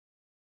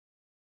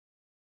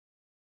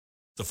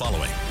The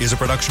following is a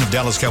production of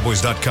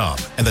DallasCowboys.com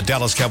and the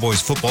Dallas Cowboys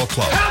Football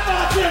Club. How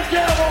about them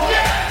Cowboys?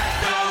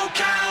 Yeah! Go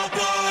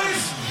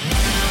Cowboys!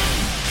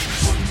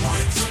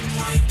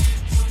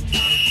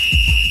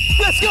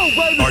 Let's go,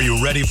 baby! Are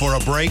you ready for a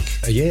break?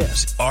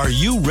 Yes. Are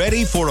you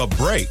ready for a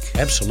break?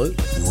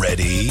 Absolutely.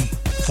 Ready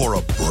for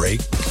a break?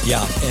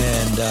 Yeah,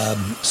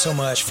 and so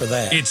much for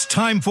that. It's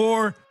time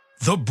for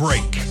The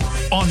Break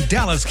on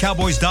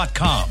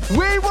DallasCowboys.com.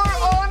 We were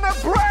on the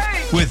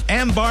break! With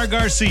Ambar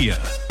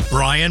Garcia,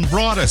 Brian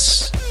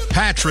Broaddus,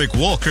 Patrick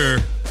Walker,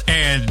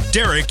 and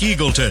Derek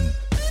Eagleton.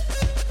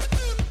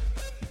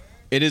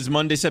 It is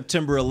Monday,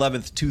 September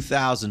 11th,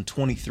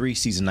 2023,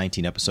 season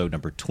 19, episode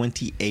number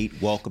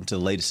 28. Welcome to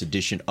the latest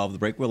edition of The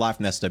Break. We're live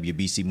from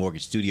SWBC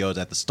Mortgage Studios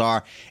at the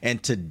Star,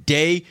 and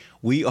today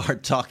we are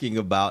talking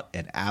about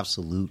an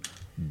absolute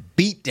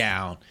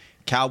beatdown.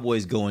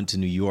 Cowboys go into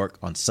New York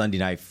on Sunday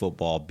Night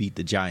Football, beat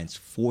the Giants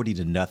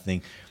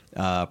 40-0.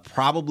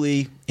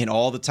 Probably in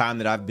all the time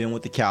that I've been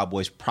with the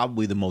Cowboys,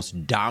 probably the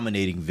most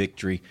dominating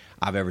victory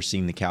I've ever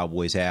seen the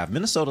Cowboys have.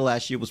 Minnesota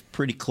last year was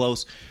pretty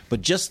close,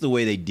 but just the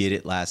way they did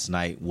it last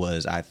night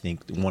was, I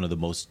think, one of the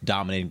most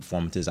dominating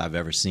performances I've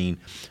ever seen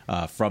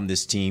from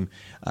this team.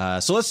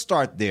 So let's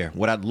start there.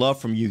 What I'd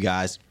love from you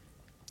guys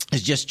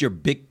is just your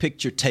big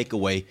picture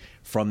takeaway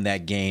from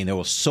that game. There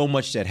was so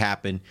much that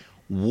happened.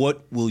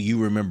 What will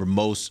you remember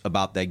most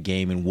about that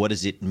game, and what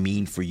does it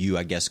mean for you,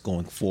 I guess,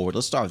 going forward?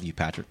 Let's start with you,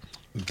 Patrick.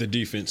 The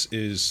defense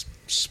is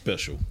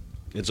special.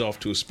 It's off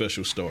to a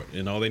special start.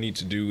 And all they need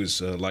to do is,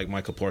 like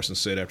Michael Parsons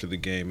said after the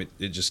game,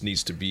 it just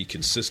needs to be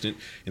consistent,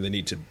 and they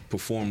need to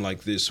perform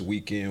like this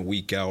week in,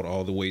 week out,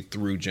 all the way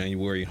through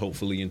January,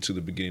 hopefully into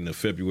the beginning of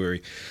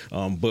February.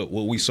 But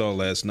what we saw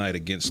last night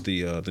against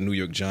the New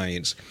York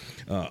Giants,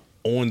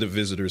 on the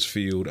visitors'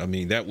 field, I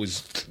mean, that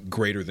was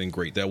greater than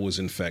great. That was,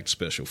 in fact,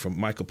 special. From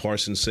Michael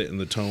Parsons setting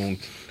the tone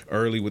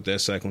early with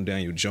that sack on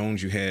Daniel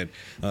Jones, you had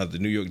the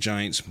New York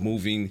Giants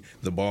moving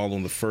the ball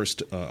on the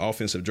first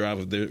offensive drive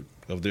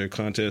of their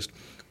contest.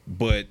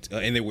 But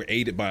and they were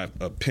aided by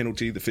a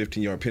penalty, the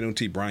 15-yard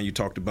penalty. Brian, you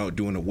talked about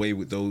doing away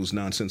with those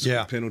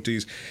nonsensical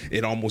penalties.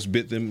 It almost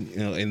bit them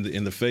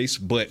in the face,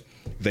 but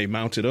they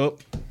mounted up,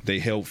 they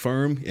held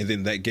firm, and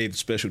then that gave the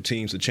special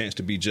teams a chance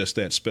to be just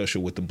that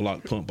special with the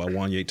block punt by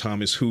Wanye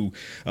Thomas, who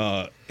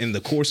in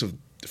the course of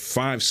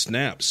 5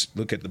 snaps,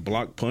 look at the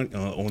block punt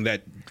on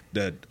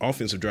that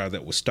offensive drive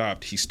that was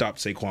stopped. He stopped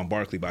Saquon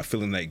Barkley by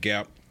filling that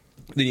gap.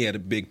 Then he had a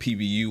big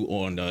PBU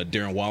on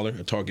Darren Waller,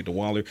 a target to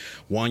Waller.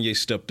 Wanye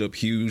stepped up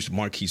huge.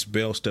 Marquise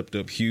Bell stepped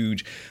up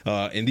huge.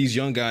 And these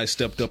young guys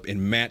stepped up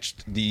and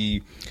matched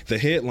the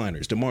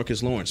headliners,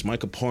 DeMarcus Lawrence,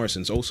 Michael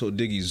Parsons, also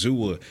Diggy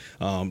Zua,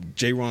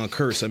 Jaron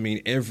Kearse. I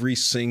mean, every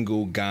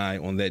single guy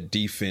on that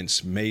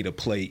defense made a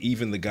play,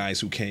 even the guys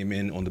who came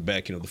in on the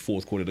back end of the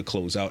fourth quarter to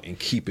close out and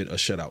keep it a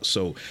shutout.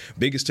 So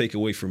biggest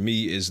takeaway for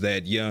me is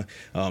that,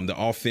 the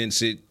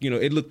offense, it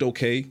looked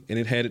okay, and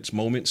it had its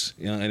moments,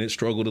 and it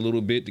struggled a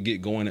little bit to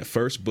get going at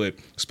first, but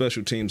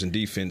special teams and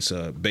defense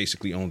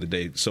basically owned the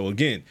day. So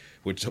again,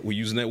 we're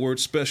using that word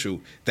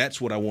special. That's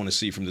what I want to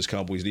see from this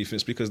Cowboys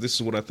defense, because this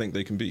is what I think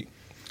they can be.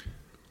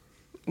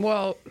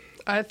 Well,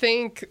 I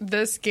think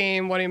this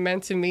game, what it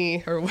meant to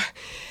me, or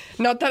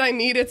not that I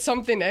needed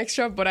something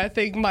extra, but I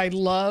think my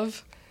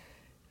love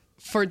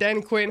for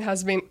Dan Quinn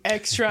has been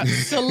extra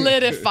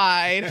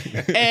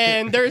solidified,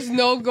 and there's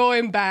no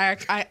going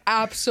back. I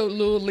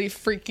absolutely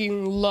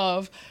freaking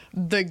love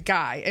the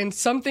guy. And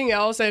something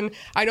else, and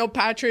I know,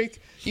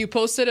 Patrick, you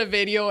posted a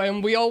video,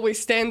 and we always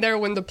stand there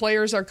when the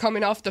players are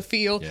coming off the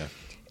field. Yeah.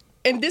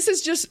 And this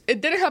is just, it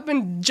didn't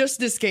happen just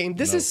this game.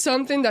 This is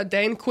something that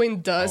Dan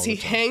Quinn does. He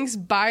hangs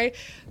by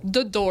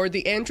the door,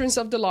 the entrance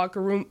of the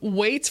locker room,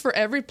 waits for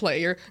every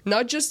player,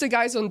 not just the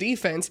guys on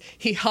defense.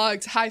 He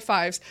hugs, high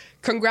fives,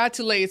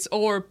 congratulates,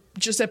 or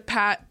just a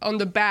pat on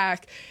the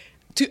back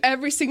to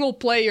every single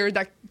player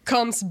that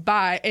comes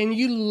by. And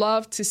you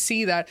love to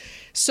see that.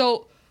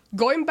 So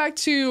going back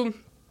to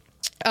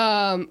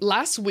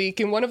last week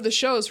in one of the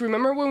shows,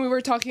 remember when we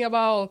were talking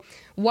about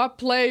what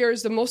player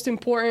is the most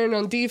important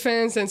on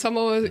defense, and some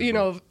of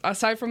us,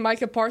 aside from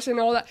Micah Parsons and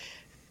all that,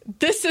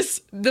 this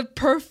is the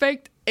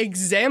perfect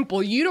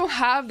example. You don't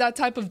have that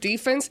type of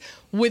defense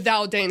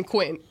without Dan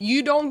Quinn.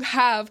 You don't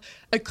have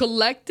a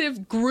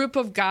collective group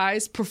of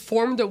guys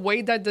perform the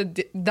way that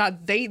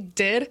they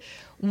did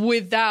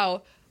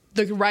without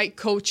the right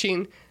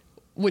coaching,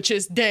 which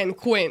is Dan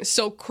Quinn.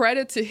 So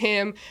credit to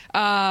him.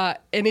 And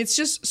it's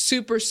just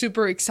super,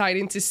 super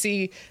exciting to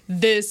see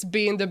this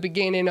being the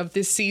beginning of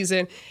this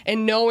season,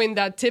 and knowing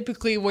that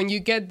typically when you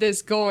get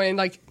this going,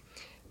 like,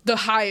 the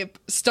hype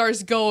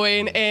starts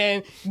going,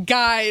 and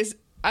guys,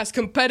 as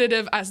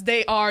competitive as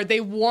they are, they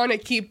want to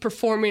keep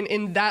performing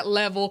in that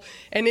level.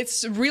 And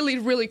it's really,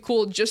 really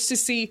cool just to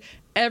see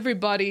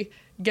everybody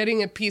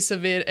getting a piece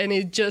of it, and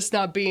it just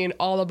not being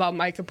all about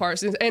Micah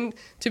Parsons. And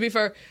to be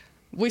fair,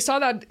 we saw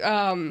that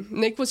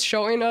Nick was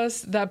showing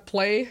us that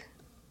play.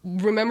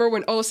 Remember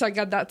when Osa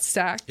got that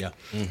sack? Yeah.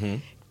 Mm-hmm.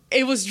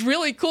 it was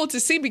really cool to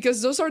see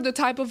because those are the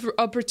type of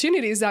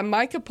opportunities that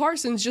Micah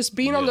Parsons just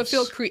being on the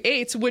field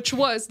creates, which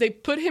was they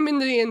put him in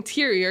the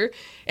interior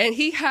and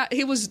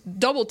he was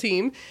double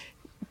teamed,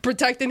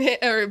 protecting him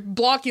or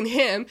blocking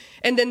him,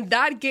 and then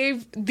that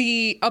gave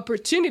the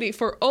opportunity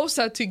for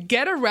Osa to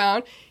get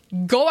around,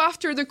 go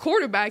after the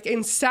quarterback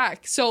and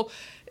sack. So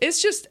it's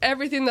just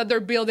everything that they're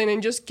building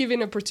and just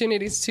giving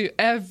opportunities to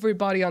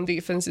everybody on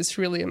defense is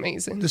really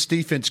amazing. This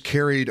defense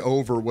carried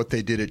over what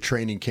they did at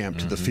training camp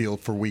to the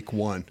field for week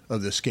 1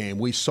 of this game.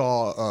 We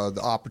saw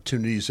the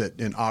opportunities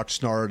in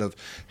Oxnard of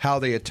how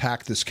they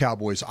attacked this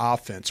Cowboys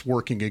offense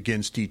working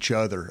against each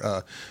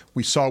other.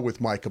 We saw with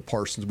Micah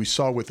Parsons. We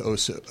saw with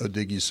Osa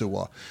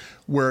Odighizuwa.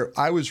 Where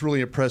I was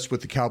really impressed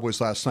with the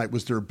Cowboys last night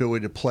was their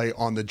ability to play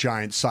on the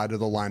Giants' side of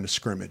the line of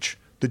scrimmage.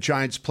 The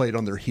Giants played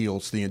on their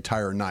heels the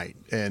entire night,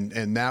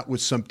 and that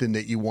was something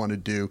that you want to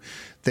do.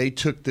 They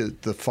took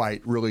the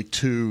fight really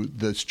to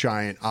this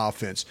Giant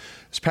offense.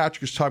 As Patrick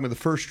was talking about, the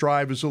first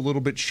drive was a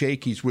little bit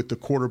shaky with the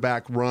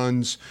quarterback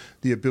runs,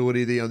 the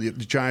ability, the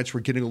Giants were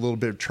getting a little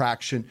bit of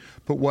traction.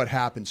 But what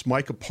happens?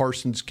 Micah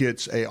Parsons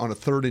gets on a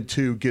 3rd and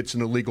 2, gets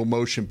an illegal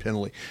motion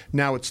penalty.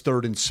 Now it's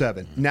 3rd and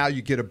 7. Now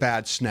you get a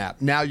bad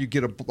snap. Now you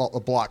get a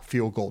blocked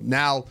field goal.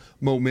 Now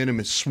momentum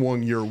is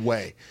swung your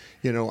way.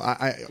 You know,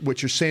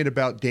 what you're saying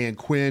about Dan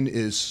Quinn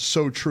is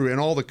so true,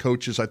 and all the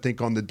coaches, I think,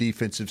 on the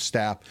defensive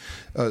staff,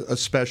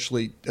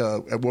 especially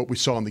at what we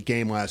saw in the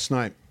game last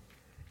night.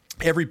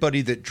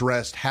 Everybody that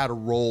dressed had a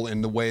role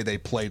in the way they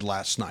played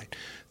last night.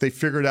 They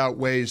figured out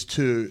ways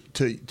to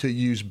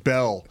use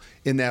Bell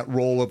in that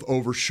role of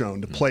Overshown,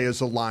 to play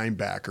as a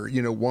linebacker.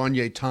 You know,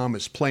 Wanye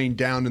Thomas playing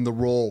down in the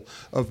role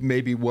of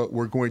maybe what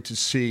we're going to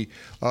see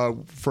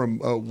from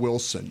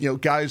Wilson. You know,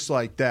 guys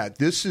like that.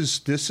 This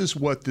is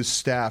what this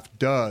staff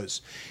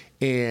does.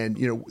 And,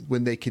 you know,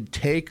 when they can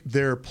take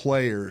their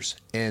players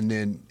and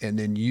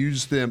then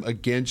use them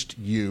against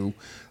you,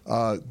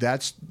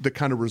 that's the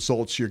kind of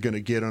results you're going to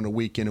get on a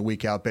week-in and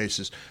week-out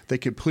basis. They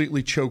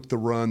completely choked the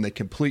run. They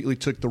completely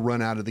took the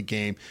run out of the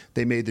game.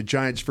 They made the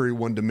Giants very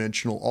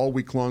one-dimensional. All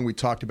week long we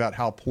talked about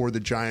how poor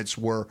the Giants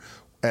were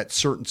at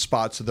certain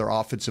spots of their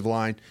offensive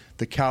line.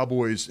 The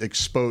Cowboys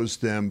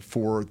exposed them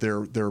for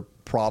their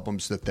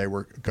problems that they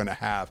were going to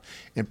have,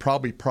 and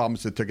probably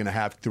problems that they're going to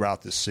have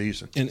throughout this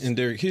season. And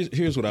Derek,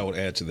 here's what I would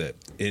add to that.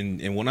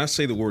 And when I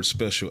say the word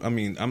special, I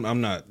mean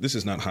I'm not. This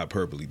is not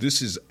hyperbole.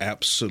 This is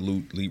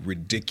absolutely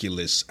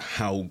ridiculous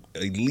how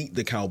elite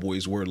the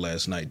Cowboys were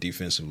last night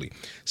defensively.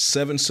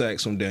 7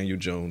 sacks on Daniel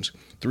Jones,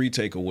 3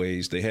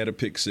 takeaways. They had a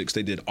pick 6.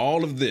 They did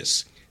all of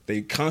this.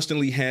 They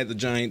constantly had the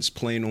Giants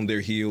playing on their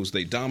heels.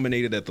 They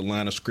dominated at the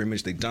line of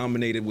scrimmage. They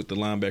dominated with the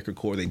linebacker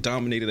core. They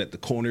dominated at the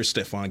corner.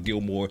 Stephon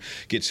Gilmore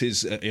gets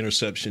his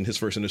interception, his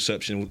first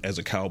interception as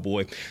a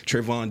Cowboy.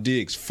 Trevon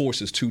Diggs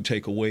forces 2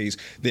 takeaways.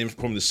 Then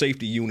from the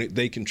safety unit,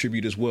 they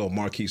contribute as well.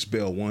 Marquise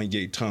Bell,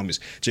 Wanye Thomas,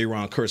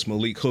 Jaron Kearse,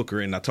 Malik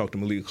Hooker. And I talked to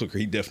Malik Hooker.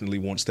 He definitely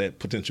wants that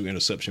potential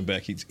interception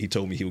back. He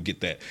told me he'll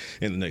get that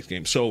in the next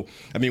game. So,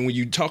 I mean, when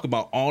you talk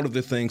about all of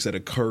the things that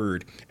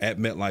occurred at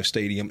MetLife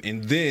Stadium,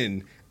 and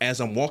then as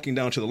I'm walking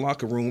down to the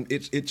locker room,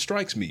 it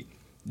strikes me.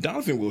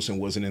 Donovan Wilson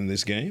wasn't in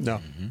this game.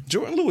 No.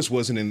 Jordan Lewis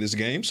wasn't in this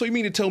game. So you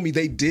mean to tell me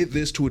they did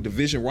this to a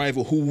division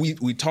rival who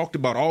we talked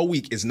about all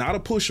week is not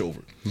a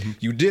pushover.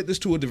 You did this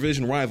to a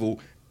division rival,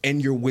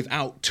 and you're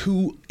without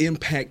 2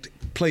 impact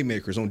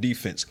playmakers on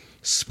defense.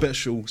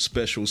 Special,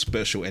 special,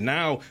 special. And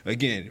now,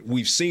 again,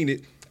 we've seen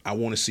it. I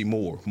want to see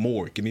more.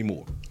 More. Give me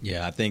more.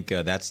 Yeah, I think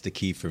that's the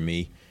key for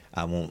me.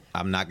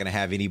 I'm not going to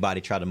have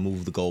anybody try to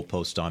move the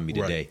goalpost on me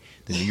today. Right.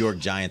 The New York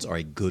Giants are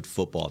a good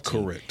football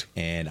team. Correct.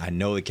 And I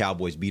know the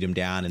Cowboys beat them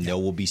down, and there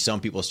will be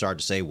some people start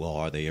to say, well,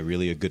 are they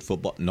really a good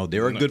football? No,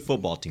 they're a good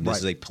football team. This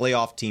is a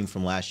playoff team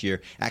from last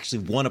year.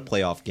 Actually won a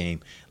playoff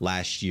game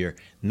last year.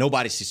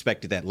 Nobody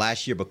suspected that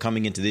last year, but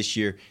coming into this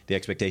year, the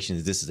expectation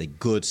is this is a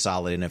good,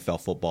 solid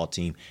NFL football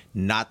team,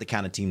 not the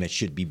kind of team that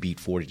should be beat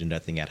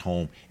 40-0 at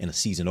home in a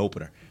season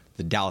opener.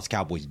 The Dallas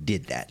Cowboys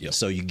did that. Yep.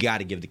 So you got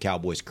to give the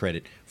Cowboys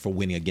credit for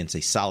winning against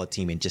a solid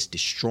team and just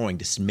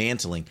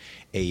dismantling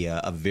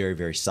a very,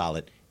 very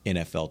solid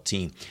NFL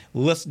team.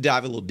 Let's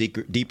dive a little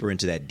deeper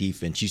into that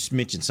defense. You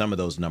mentioned some of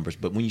those numbers,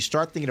 but when you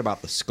start thinking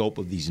about the scope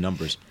of these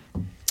numbers,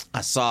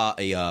 I saw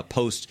a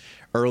post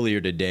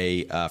earlier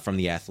today from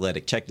The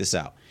Athletic. Check this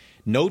out.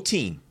 No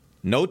team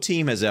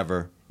has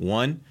ever,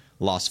 1,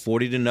 lost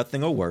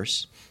 40-0 or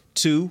worse,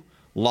 2,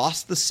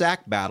 lost the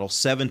sack battle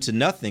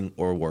 7-0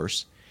 or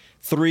worse,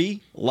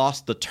 3,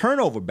 lost the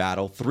turnover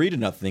battle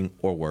 3-0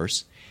 or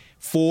worse.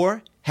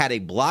 4, had a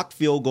blocked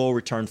field goal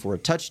return for a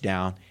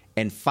touchdown.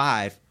 And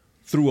 5,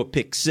 threw a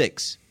pick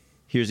 6.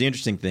 Here's the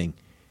interesting thing.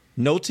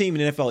 No team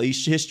in NFL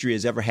history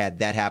has ever had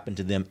that happen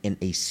to them in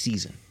a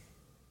season.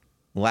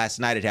 Last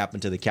night it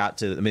happened to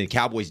the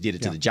Cowboys did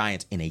it to the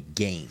Giants in a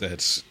game.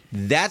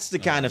 That's the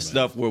kind of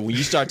stuff where when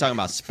you start talking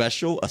about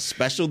a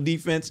special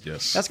defense,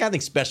 yes, that's the kind of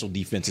thing special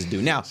defenses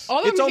do. Now,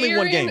 all it's I'm only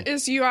one game.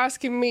 Is you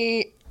asking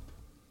me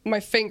my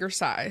finger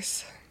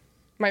size.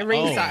 My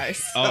ring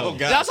size. Oh, God.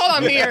 That's all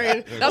I'm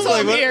hearing. That's all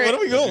I'm hearing. What are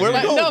we going? Where are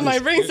we going? No, with my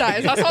this? ring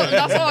size.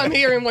 That's all I'm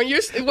hearing. When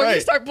you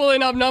start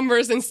pulling up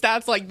numbers and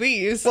stats like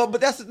these. Well,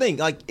 but that's the thing.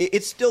 Like,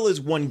 it still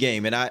is one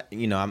game, and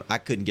I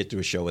couldn't get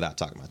through a show without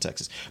talking about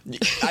Texas.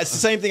 It's the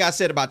same thing I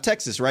said about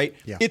Texas, right?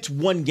 Yeah. It's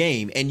one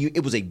game, and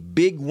it was a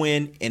big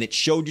win, and it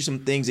showed you some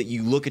things that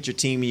you look at your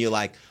team and you're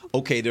like,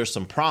 okay, there's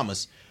some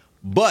promise,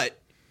 but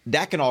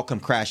that can all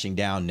come crashing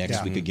down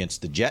next week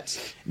against the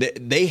Jets.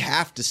 They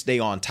have to stay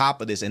on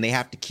top of this, and they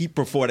have to keep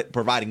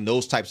providing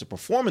those types of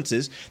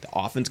performances. The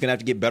offense is going to have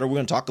to get better. We're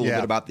going to talk a little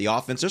bit about the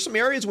offense. There's some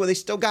areas where they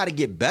still got to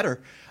get better.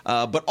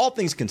 But all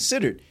things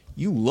considered,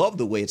 you love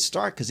the way it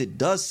starts because it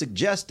does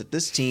suggest that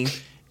this team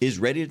is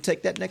ready to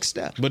take that next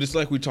step. But it's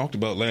like we talked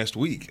about last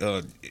week.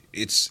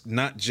 It's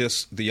not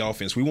just the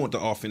offense. We want the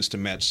offense to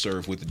match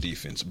serve with the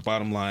defense.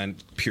 Bottom line,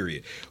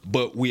 period.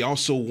 But we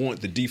also want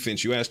the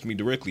defense. You asked me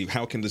directly,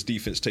 how can this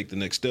defense take the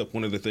next step?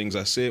 One of the things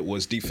I said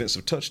was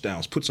defensive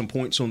touchdowns. Put some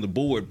points on the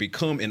board.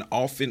 Become an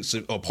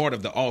offensive, a part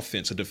of the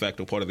offense, a de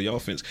facto part of the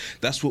offense.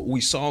 That's what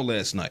we saw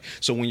last night.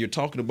 So when you're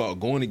talking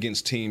about going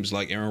against teams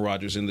like Aaron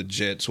Rodgers and the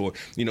Jets, or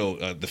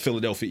the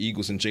Philadelphia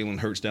Eagles and Jalen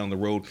Hurts down the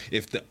road,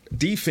 if the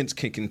defense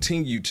can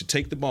continue to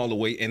take the ball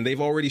away, and they've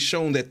already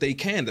shown that they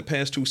can the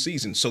past 2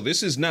 seasons. So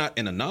this is not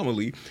an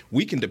anomaly.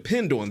 We can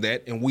depend on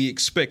that, and we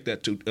expect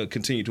that to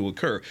continue to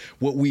occur.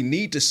 What we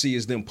need to see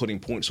is them putting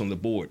points on the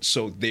board.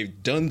 So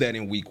they've done that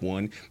in week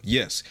 1.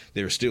 Yes,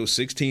 there are still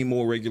 16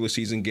 more regular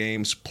season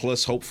games,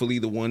 plus hopefully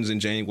the ones in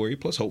January,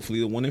 plus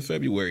hopefully the one in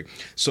February.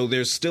 So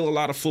there's still a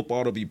lot of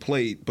football to be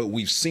played, but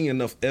we've seen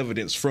enough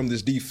evidence from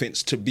this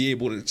defense to be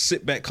able to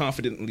sit back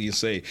confidently and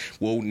say,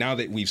 well, now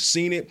that we've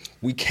seen it,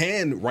 we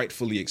can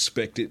rightfully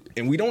expect it,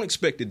 and we don't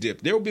expect a dip.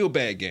 There will be a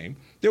bad game.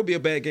 There'll be a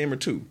bad game or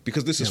two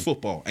because this is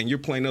football, and you're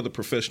playing other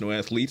professional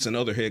athletes and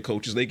other head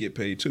coaches. They get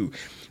paid too.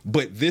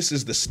 But this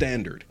is the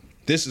standard.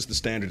 This is the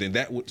standard, and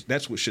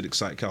that's what should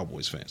excite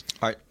Cowboys fans.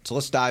 All right, so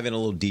let's dive in a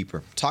little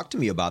deeper. Talk to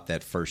me about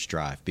that first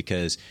drive,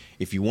 because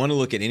if you want to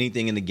look at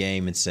anything in the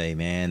game and say,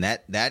 man,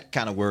 that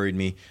kind of worried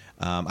me,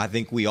 I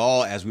think we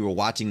all, as we were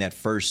watching that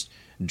first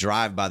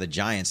drive by the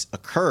Giants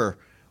occur,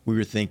 we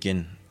were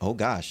thinking, oh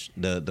gosh,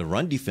 the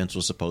run defense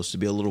was supposed to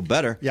be a little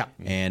better. Yeah.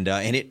 And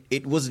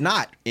it was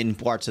not in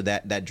parts of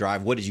that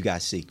drive. What did you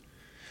guys see?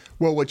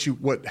 Well,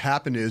 what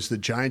happened is the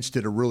Giants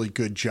did a really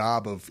good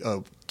job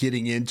of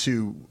getting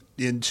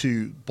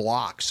into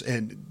blocks,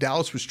 and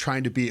Dallas was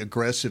trying to be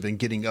aggressive and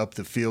getting up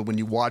the field. When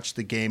you watch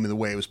the game and the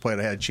way it was played,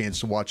 I had a chance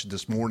to watch it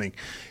this morning,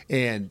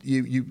 and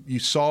you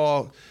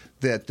saw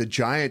that the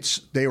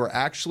Giants, they were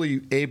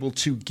actually able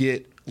to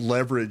get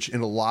leverage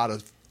in a lot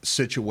of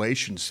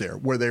situations there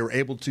where they were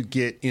able to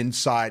get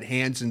inside,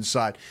 hands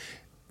inside.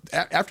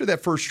 After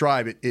that first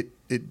drive, it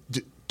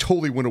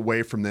totally went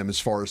away from them as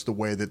far as the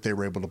way that they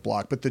were able to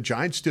block. But the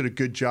Giants did a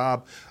good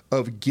job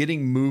of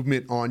getting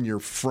movement on your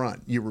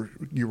front. You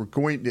were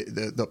going.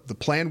 The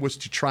plan was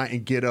to try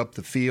and get up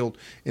the field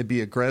and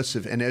be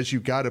aggressive. And as you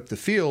got up the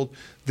field,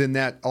 then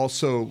that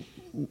also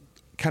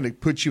kind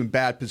of puts you in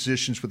bad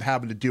positions with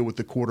having to deal with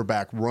the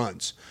quarterback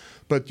runs.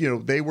 But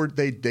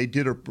they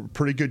did a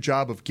pretty good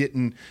job of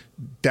getting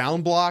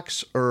down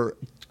blocks or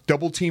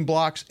double team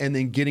blocks and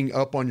then getting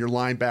up on your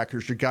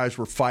linebackers. Your guys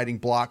were fighting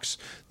blocks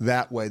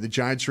that way. The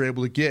Giants were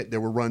able to there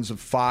were runs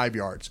of 5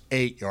 yards,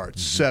 8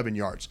 yards, 7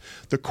 yards.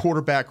 The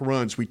quarterback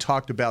runs, we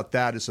talked about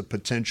that as a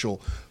potential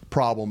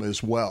problem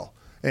as well.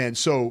 And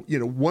so,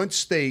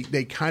 once they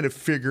kind of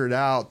figured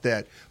out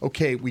that,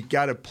 okay, we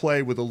got to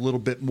play with a little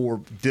bit more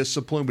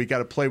discipline. We got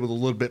to play with a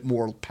little bit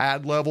more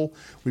pad level.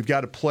 We've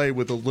got to play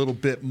with a little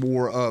bit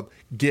more of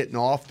getting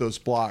off those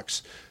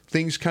blocks.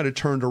 Things kind of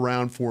turned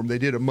around for them. They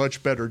did a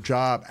much better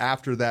job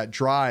after that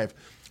drive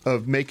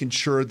of making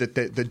sure that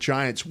the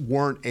Giants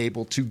weren't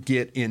able to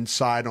get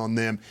inside on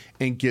them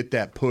and get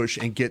that push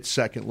and get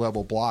second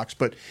level blocks.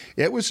 But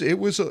it was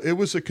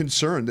a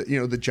concern that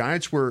the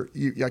Giants were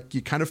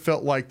you kind of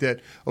felt like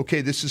that.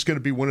 Okay, this is going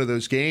to be one of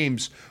those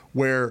games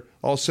where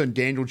all of a sudden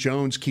Daniel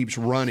Jones keeps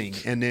running,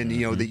 and then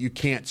that you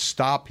can't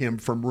stop him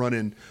from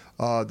running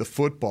the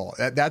football.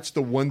 That's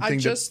the one thing. I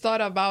just thought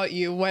about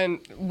you when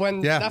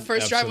that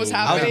first drive was I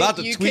happening. was about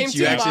to you tweet came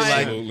you to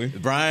actually mind.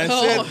 like Brian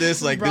said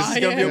this, like this is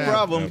going to be a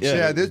problem.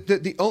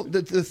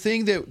 The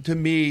thing that to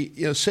me,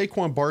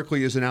 Saquon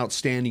Barkley is an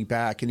outstanding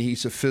back, and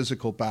he's a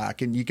physical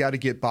back, and you got to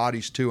get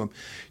bodies to him.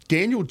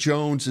 Daniel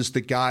Jones is the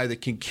guy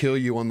that can kill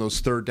you on those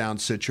third down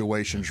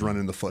situations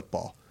running the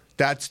football.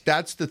 That's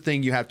the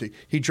thing you have to.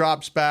 He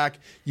drops back,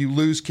 you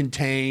lose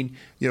contain,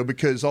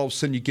 because all of a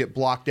sudden you get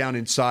blocked down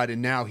inside,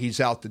 and now he's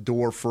out the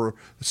door for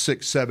a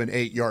 6, 7,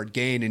 8 yard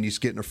gain, and he's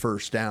getting a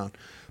first down.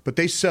 But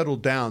they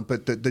settled down.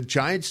 But the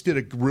Giants did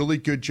a really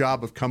good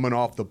job of coming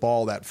off the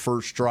ball that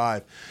first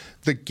drive.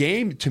 The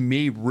game to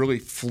me really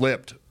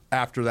flipped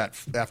after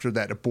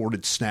that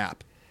aborted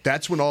snap.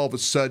 That's when all of a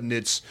sudden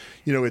it's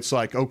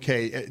like,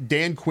 okay,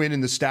 Dan Quinn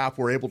and the staff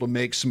were able to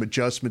make some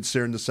adjustments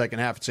there in the second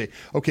half and say,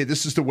 okay,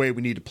 this is the way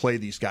we need to play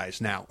these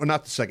guys now. Or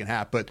not the second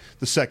half, but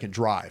the second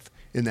drive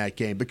in that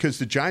game, because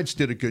the Giants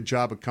did a good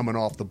job of coming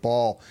off the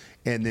ball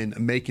and then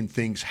making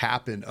things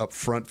happen up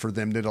front for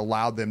them that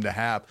allowed them to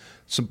have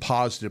some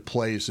positive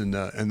plays in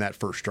that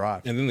first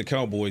drive. And then the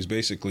Cowboys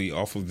basically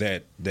off of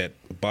that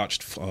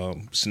botched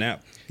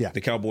snap, Yeah. the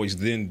Cowboys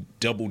then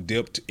double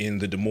dipped in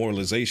the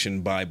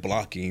demoralization by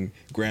blocking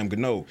Graham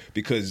Gano,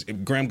 because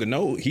Graham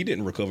Gano, he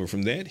didn't recover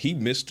from that. He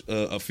missed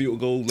a field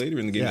goal later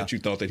in the game that you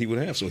thought that he would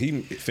have. So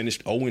he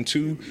finished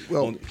 0-2.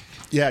 Well,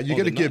 you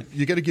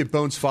got to give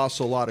Bones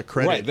Fossil a lot of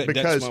credit, Right,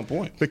 that's my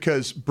point.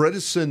 Because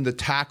Bredesen, the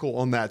tackle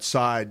on that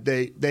side,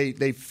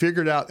 they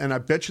figured out, and I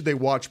bet you they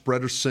watched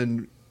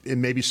Bredesen in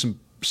maybe some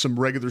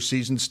regular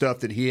season stuff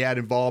that he had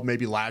involved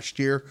maybe last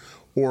year,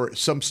 or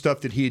some stuff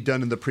that he had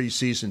done in the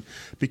preseason,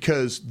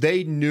 because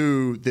they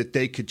knew that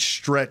they could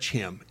stretch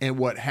him. And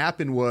what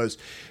happened was,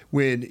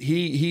 when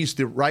he's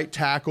the right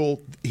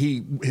tackle,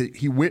 he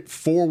went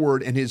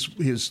forward, and his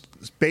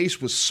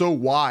base was so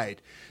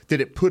wide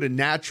that it put a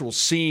natural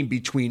seam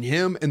between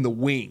him and the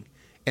wing.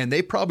 And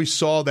they probably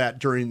saw that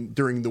during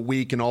the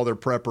week and all their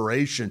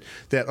preparation,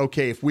 that,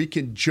 okay, if we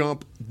can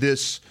jump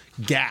this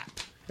gap.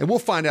 And we'll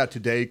find out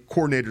today.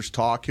 Coordinators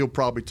talk. He'll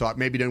probably talk.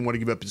 Maybe he doesn't want to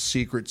give up his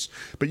secrets.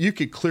 But you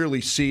could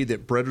clearly see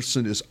that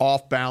Bredesen is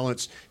off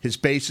balance. His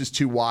base is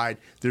too wide.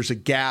 There's a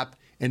gap.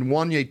 And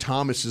Wanye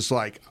Thomas is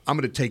like, I'm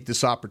going to take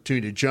this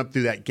opportunity to jump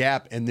through that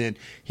gap. And then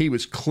he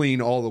was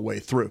clean all the way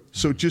through.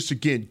 So just,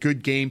 again,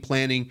 good game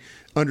planning,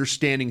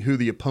 understanding who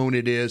the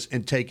opponent is,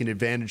 and taking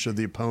advantage of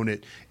the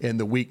opponent and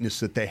the weakness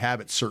that they have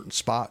at certain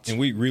spots. And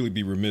we'd really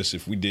be remiss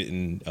if we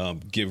didn't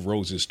give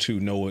roses to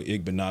Noah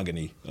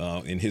Igbenogany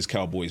in his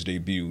Cowboys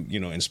debut.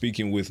 And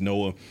speaking with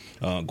Noah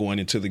going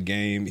into the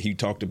game, he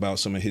talked about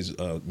some of his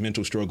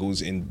mental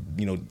struggles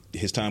in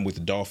his time with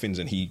the Dolphins,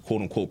 and he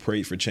quote unquote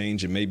prayed for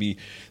change, and maybe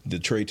the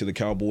trade to the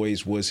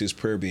Cowboys was his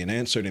prayer being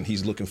answered, and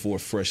he's looking for a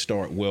fresh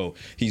start. Well,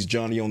 he's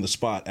Johnny on the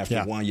spot after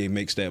Wanye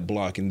makes that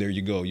block, and there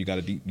you go. You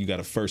got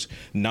a first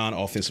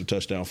non-offensive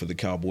touchdown for the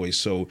Cowboys.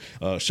 So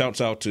shouts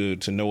out to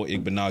Noah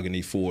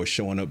Igbenogany for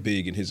showing up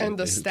big in his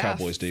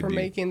Cowboys debut. For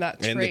making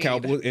that trade. And the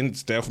Cowboys and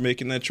staff for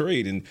making that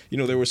trade. And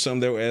there were some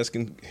that were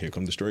asking, here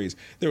come the strays.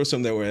 There were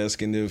some that were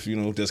asking if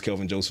does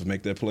Kelvin Joseph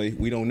make that play?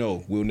 We don't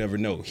know. We'll never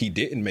know. He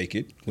didn't make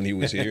it when he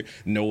was here.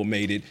 Noah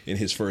made it in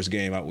his first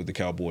game out with the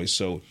Cowboys.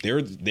 So there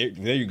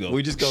you go.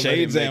 We just go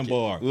Shades and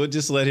bar. We'll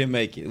just let him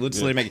make it. Let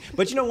him make it.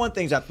 But one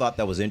thing I thought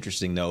that was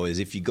interesting though is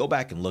if you go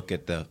back and look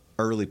at the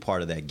early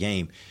part of that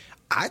game,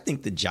 I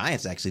think the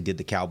Giants actually did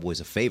the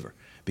Cowboys a favor,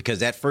 because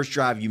that first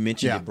drive you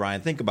mentioned it,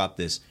 Brian. Think about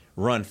this: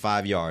 run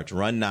 5 yards,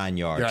 run 9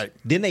 yards. Right.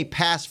 Then they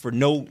pass for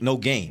no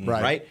gain.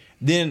 Right.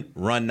 Then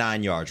run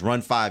 9 yards,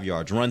 run 5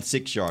 yards, run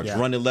 6 yards,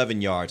 run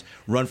 11 yards,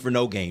 run for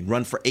no gain,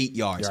 run for 8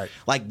 yards. Right.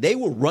 Like, they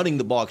were running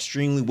the ball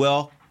extremely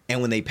well. And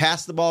when they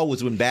passed the ball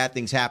was when bad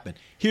things happened.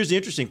 Here's the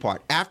interesting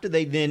part. After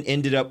they then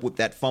ended up with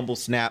that fumble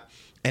snap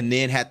and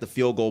then had the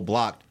field goal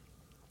blocked,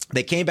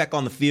 they came back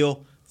on the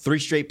field, 3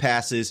 straight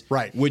passes,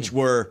 which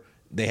were –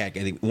 they had,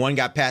 I think, one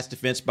got past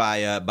defense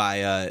by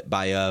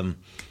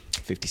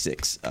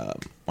 56. Why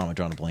am I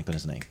drawing a blank on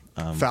his name?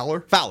 Fowler?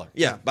 Fowler,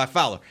 by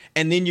Fowler.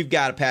 And then you've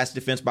got a pass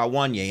defense by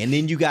Wanye. And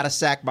then you got a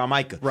sack by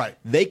Micah. Right.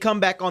 They come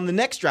back on the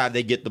next drive.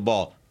 They get the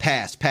ball.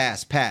 Pass.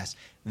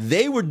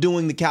 They were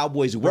doing the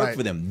Cowboys' work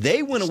for them.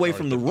 They went away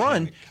from the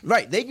run.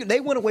 Right.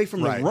 They went away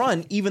from the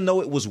run, even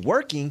though it was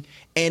working,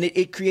 and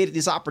it created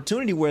this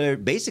opportunity where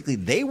basically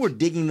they were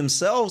digging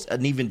themselves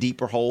an even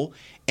deeper hole.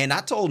 And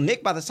I told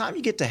Nick, by the time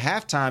you get to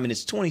halftime and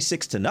it's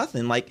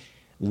 26-0, like,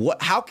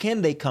 how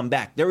can they come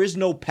back? There is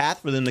no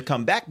path for them to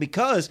come back,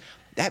 because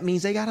that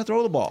means they got to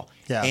throw the ball.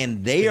 Yeah.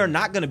 And they are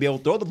not going to be able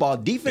to throw the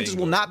ball. Offenses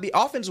will not be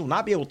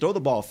able to throw the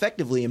ball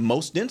effectively in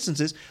most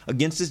instances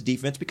against this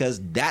defense,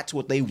 because that's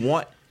what they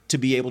want to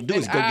be able to do,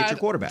 is go get your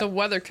quarterback. The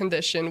weather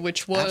condition,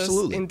 which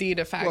was indeed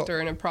a factor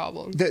and a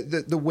problem.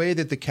 The way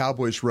that the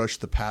Cowboys rush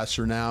the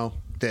passer now,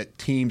 that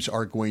teams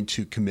are going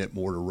to commit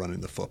more to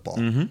running the football.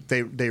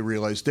 Mm-hmm. They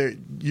realize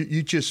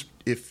you just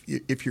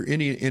if you're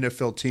any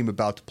NFL team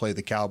about to play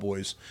the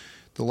Cowboys,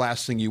 the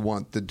last thing you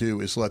want to do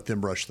is let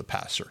them rush the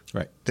passer.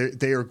 Right.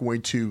 They are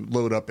going to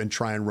load up and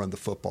try and run the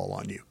football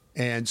on you.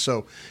 And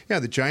so,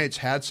 the Giants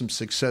had some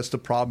success. The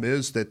problem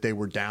is that they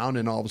were down,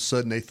 and all of a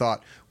sudden they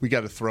thought, we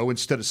got to throw.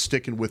 Instead of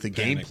sticking with a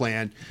game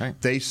plan,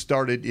 they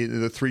started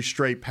the 3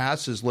 straight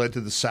passes led to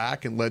the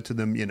sack and led to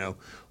them,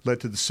 led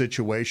to the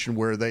situation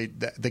where they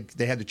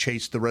had to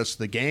chase the rest of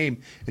the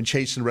game, and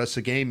chasing the rest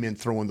of the game meant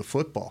throwing the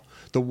football.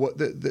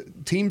 The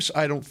teams,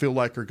 I don't feel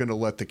like, are going to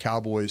let the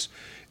Cowboys.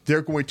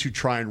 They're going to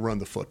try and run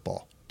the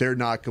football. They're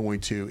not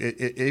going to,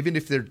 even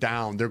if they're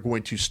down, they're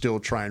going to still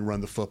try and run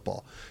the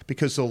football,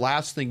 because the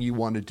last thing you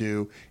want to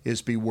do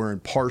is be wearing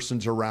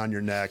Parsons around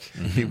your neck,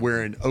 be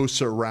wearing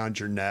Osa around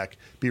your neck,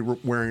 be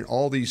wearing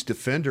all these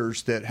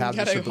defenders that have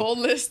got a whole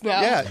list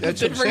now. Yeah,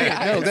 that's what I'm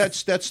saying. No,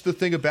 that's the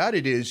thing about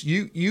it is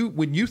you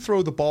when you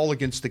throw the ball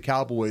against the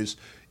Cowboys,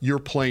 you're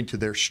playing to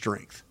their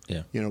strength.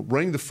 Yeah.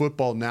 Running the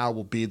football now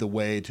will be the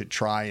way to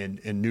try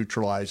and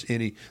neutralize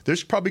any.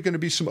 There's probably going to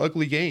be some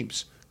ugly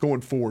games going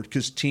forward,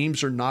 because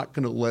teams are not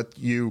going to let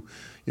you,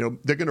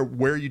 they're going to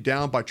wear you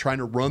down by trying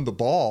to run the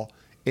ball,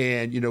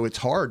 And, it's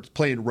hard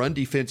playing run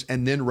defense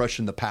and then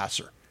rushing the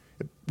passer.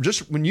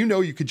 Just when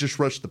you could just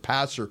rush the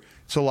passer,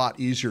 it's a lot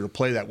easier to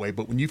play that way.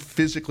 But when you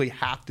physically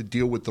have to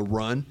deal with the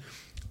run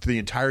the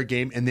entire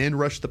game and then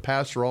rush the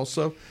passer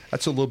also,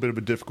 that's a little bit of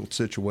a difficult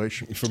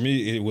situation. For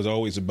me, it was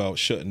always about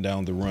shutting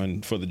down the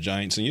run for the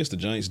Giants. And yes, the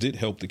Giants did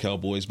help the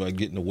Cowboys by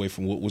getting away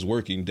from what was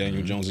working,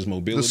 Daniel Jones's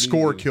mobility. The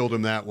score killed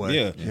him that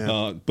way.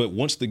 Yeah. But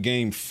once the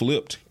game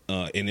flipped,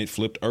 and it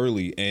flipped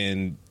early,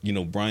 and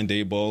Brian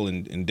Daboll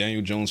and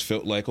Daniel Jones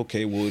felt like,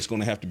 okay, well, it's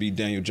going to have to be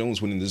Daniel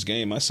Jones winning this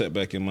game. I sat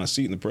back in my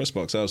seat in the press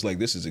box. I was like,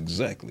 this is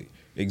exactly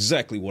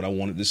what I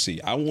wanted to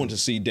see. I wanted to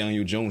see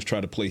Daniel Jones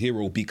try to play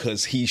hero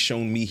because he's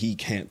shown me he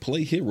can't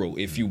play hero.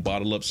 If you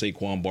bottle up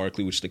Saquon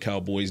Barkley, which the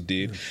Cowboys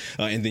did,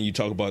 and then you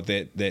talk about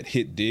that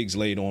hit Diggs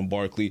laid on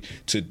Barkley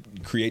to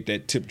create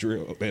that tip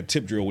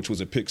drill, which was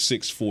a pick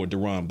six for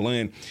Deron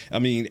Bland. I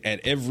mean, at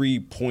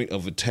every point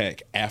of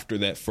attack after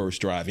that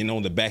first drive,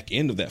 on the back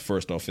end of that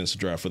first offensive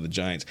drive for the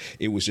Giants,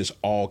 it was just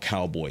all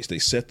Cowboys. They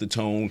set the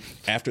tone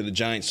after the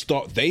Giants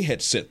thought they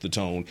had set the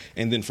tone,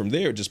 and then from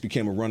there it just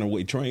became a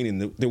runaway train,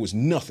 and there was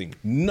nothing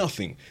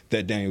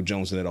that Daniel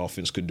Jones and that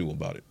offense could do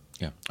about it.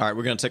 Yeah. All right,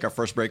 we're going to take our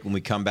first break. When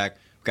we come back,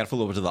 we've got to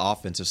flip over to the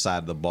offensive side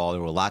of the ball.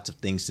 There were lots of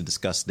things to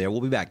discuss there.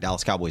 We'll be back.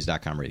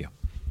 DallasCowboys.com radio.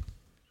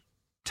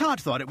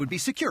 Todd thought it would be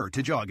secure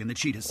to jog in the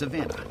cheetah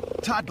savanna.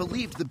 Todd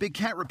believed the big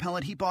cat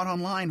repellent he bought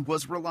online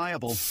was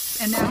reliable.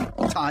 And now,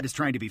 Todd is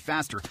trying to be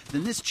faster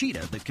than this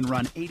cheetah that can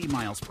run 80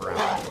 miles per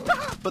hour.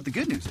 But the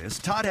good news is,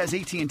 Todd has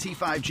AT&T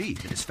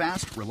 5G that is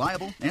fast,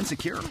 reliable, and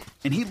secure.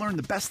 And he learned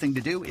the best thing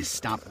to do is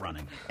stop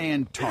running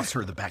and toss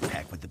her the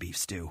backpack with the beef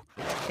stew.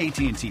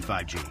 AT&T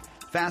 5G.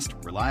 Fast,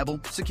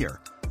 reliable,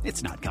 secure.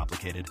 It's not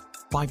complicated.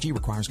 5G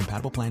requires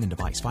compatible plan and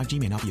device. 5G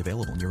may not be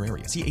available in your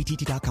area. See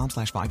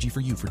att.com/5G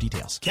for you for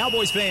details.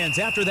 Cowboys fans,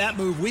 after that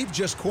move, we've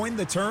just coined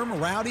the term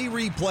Rowdy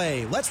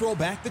Replay. Let's roll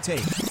back the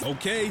tape.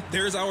 Okay,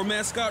 there's our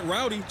mascot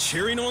Rowdy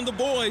cheering on the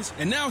boys.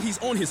 And now he's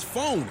on his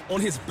phone, on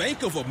his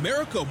Bank of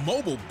America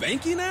mobile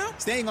banking app?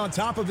 Staying on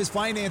top of his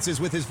finances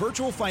with his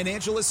virtual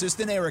financial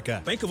assistant,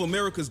 Erica. Bank of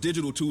America's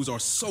digital tools are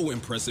so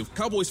impressive.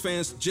 Cowboys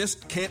fans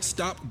just can't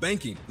stop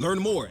banking. Learn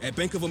more at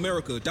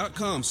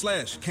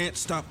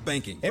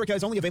bankofamerica.com/can't-stop-banking. Erica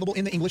is only available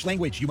in the English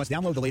language. You must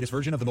download the latest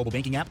version of the mobile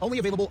banking app, only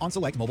available on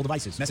select mobile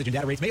devices. Message and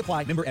data rates may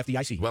apply. Member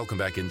FDIC. Welcome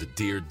back into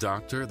Dear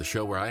Doctor, the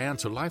show where I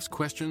answer life's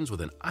questions with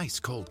an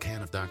ice-cold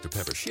can of Dr.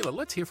 Pepper. Sheila,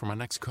 let's hear from our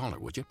next caller,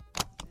 would you?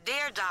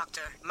 Dear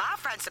Doctor, my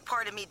friend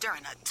supported me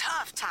during a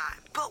tough time.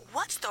 But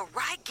what's the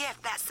right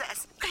gift that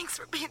says, thanks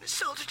for being a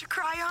shoulder to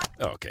cry on?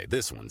 Okay,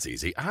 this one's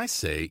easy. I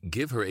say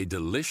give her a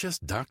delicious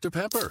Dr.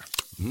 Pepper.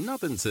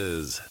 Nothing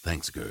says,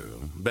 thanks,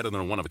 girl, better than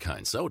a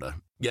one-of-a-kind soda.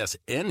 Yes,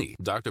 any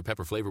Dr.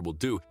 Pepper flavor will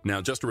do.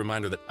 Now, just a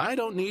reminder that I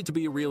don't need to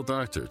be a real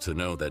doctor to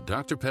know that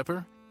Dr.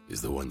 Pepper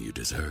is the one you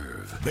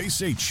deserve. They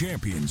say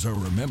champions are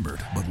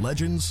remembered, but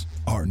legends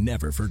are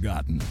never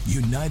forgotten.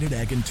 United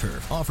Ag and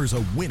Turf offers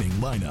a winning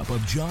lineup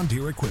of John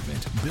Deere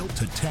equipment built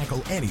to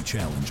tackle any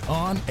challenge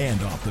on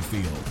and off the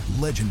field.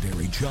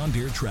 Legendary John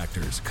Deere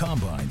tractors,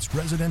 combines,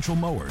 residential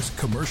mowers,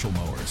 commercial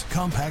mowers,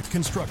 compact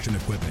construction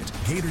equipment,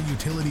 Gator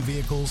utility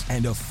vehicles,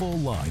 and a full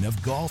line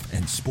of golf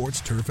and sports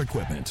turf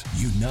equipment.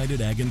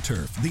 United Ag and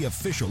Turf, the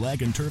official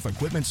Ag and Turf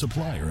equipment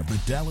supplier of the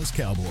Dallas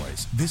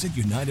Cowboys. Visit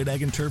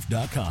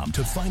UnitedAgAndTurf.com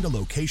to find a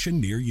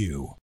location near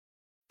you.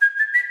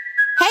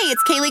 Hey,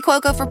 it's Kaylee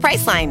Cuoco for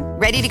Priceline.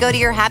 Ready to go to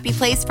your happy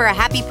place for a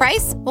happy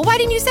price? Well, why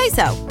didn't you say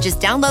so? Just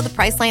download the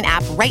Priceline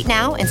app right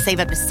now and save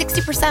up to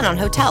 60% on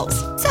hotels.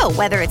 So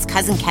whether it's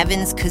Cousin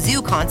Kevin's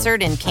Kazoo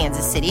Concert in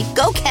Kansas City,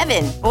 go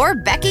Kevin, or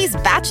Becky's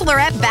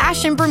Bachelorette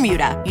Bash in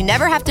Bermuda, you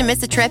never have to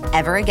miss a trip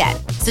ever again.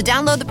 So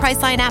download the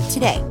Priceline app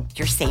today.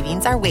 Your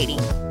savings are waiting.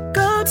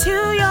 Go to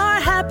your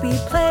happy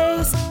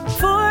place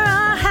for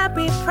a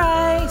happy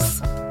price.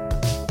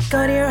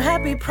 Go to your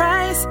happy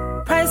price,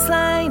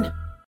 Priceline.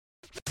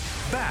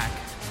 Back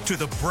to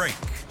the break.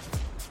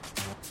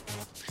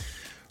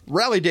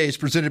 Rally Days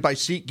presented by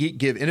SeatGeek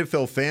give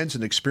NFL fans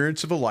an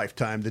experience of a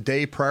lifetime. The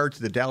day prior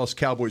to the Dallas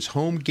Cowboys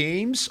home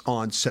games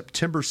on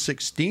September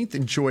 16th,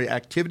 enjoy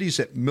activities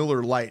at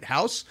Miller Lite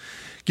House.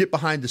 Get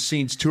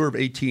behind-the-scenes tour of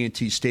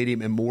AT&T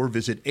Stadium and more.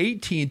 Visit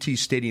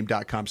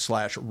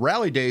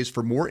AT&TStadium.com/Rally Days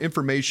for more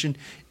information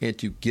and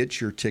to get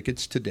your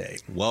tickets today.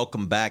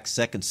 Welcome back.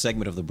 Second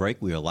segment of the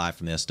break. We are live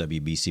from the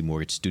SWBC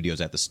Mortgage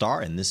Studios at the Star,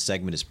 and this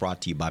segment is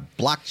brought to you by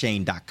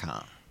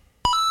Blockchain.com.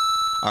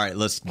 All right,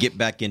 let's get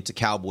back into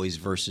Cowboys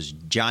versus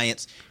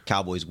Giants.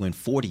 Cowboys win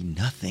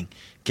 40-0,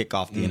 kick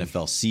off the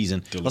NFL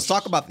season. Delicious. Let's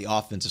talk about the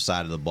offensive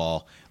side of the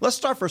ball. Let's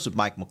start first with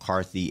Mike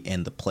McCarthy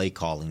and the play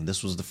calling.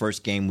 This was the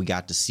first game we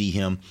got to see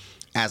him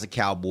as a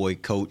Cowboy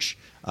coach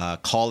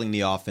calling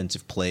the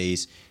offensive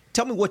plays.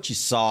 Tell me what you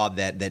saw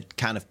that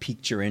kind of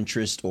piqued your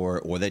interest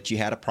or that you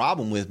had a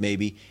problem with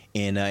maybe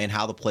in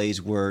how the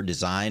plays were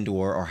designed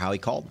or how he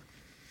called them.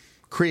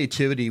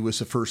 creativity was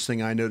the first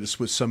thing I noticed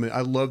with some.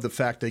 I love the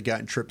fact they got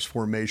in trips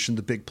formation,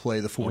 the big play,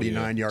 the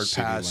 49-yard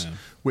pass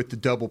with the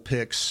double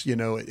picks,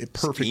 it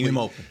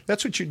perfectly.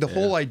 That's what the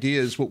whole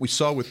idea is. What we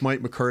saw with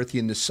Mike McCarthy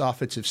and this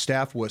offensive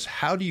staff was,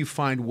 how do you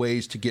find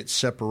ways to get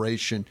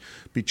separation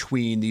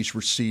between these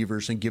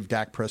receivers and give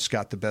Dak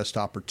Prescott the best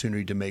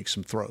opportunity to make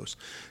some throws?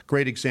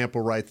 Great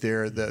example right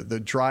there. The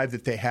drive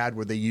that they had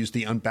where they used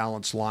the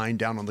unbalanced line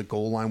down on the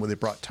goal line where they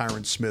brought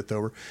Tyron Smith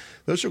over.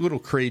 Those are little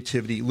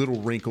creativity,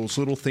 little wrinkles,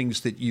 little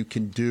things that you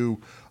can do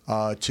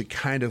to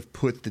kind of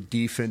put the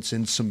defense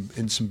in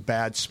some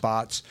bad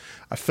spots.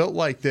 I felt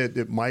like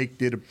that Mike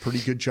did a pretty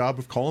good job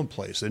of calling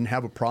plays. Didn't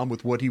have a problem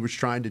with what he was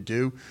trying to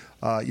do.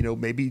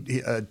 Maybe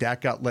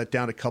Dak got let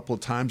down a couple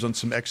of times on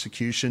some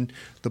execution.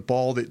 The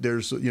ball that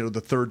there's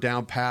the third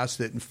down pass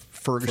that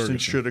Ferguson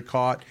should have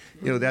caught.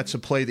 That's a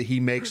play that he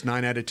makes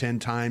 9 out of 10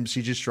 times.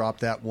 He just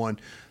dropped that one.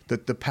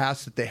 The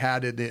pass that they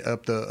had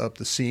up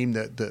the seam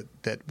that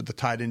the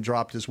tight end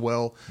dropped as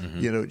well.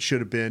 It should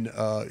have been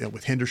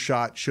with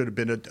Hendershot, should have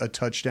been a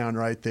touchdown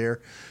right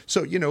there.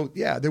 So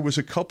there was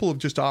a couple of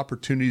just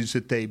opportunities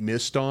that they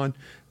missed on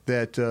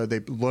that they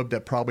loved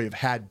that probably have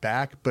had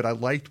back. But I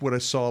liked what I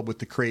saw with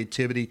the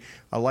creativity.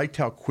 I liked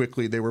how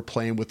quickly they were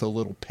playing with a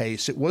little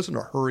pace. It wasn't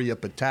a hurry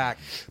up attack,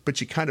 but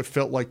you kind of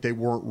felt like they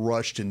weren't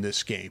rushed in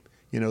this game.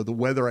 The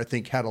weather, I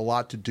think, had a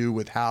lot to do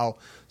with how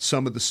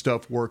some of the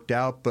stuff worked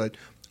out, but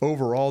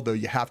overall, though,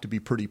 you have to be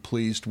pretty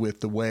pleased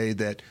with the way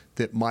that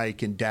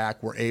Mike and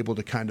Dak were able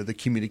to kind of the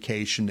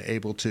communication,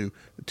 able to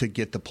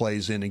get the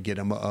plays in and get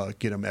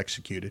them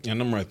executed.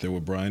 And I'm right there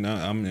with Brian.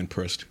 I'm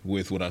impressed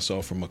with what I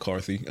saw from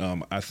McCarthy.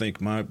 I think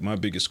my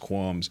biggest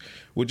qualms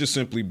would just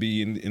simply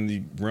be in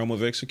the realm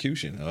of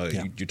execution.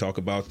 You talk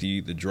about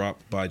the drop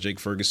by Jake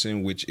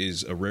Ferguson, which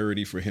is a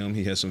rarity for him.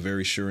 He has some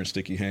very sure and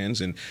sticky hands,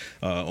 and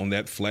on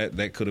that flat,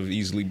 that could have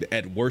easily,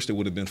 at worst, it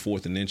would have been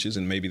 4th and inches,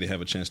 and maybe they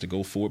have a chance to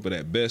go for it. But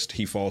at best,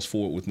 he falls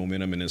forward with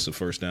momentum, and it's a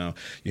first down.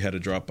 You had a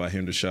drop by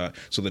Hendershot.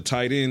 So the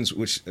tight ends,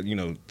 which,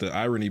 the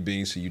irony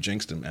being, so you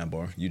jinxed them,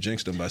 Ambar. You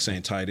jinxed them by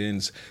saying tight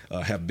ends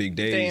have big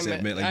days.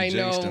 Damn it. Like you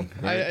jinxed them,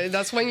 right?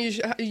 That's when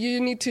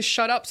you need to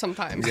shut up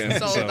sometimes. Yeah,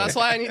 so that's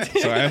why I need to.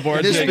 So Ambar,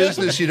 in this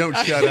business, you don't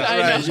shut up.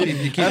 Right?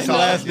 You keep That's the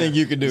last thing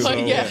you can do.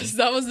 But yes,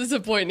 that was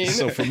disappointing.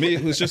 So for me,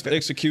 it was just the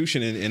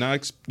execution, and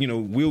I,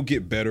 we'll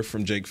get better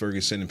from Jake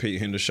Ferguson and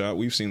Peyton Hendershot.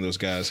 We've seen those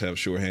guys have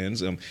sure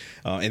hands. And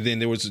then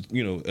there was,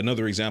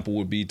 another example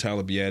would be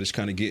Tyler Biadasz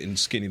kind of getting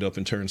skinnied up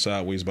and turned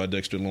sideways by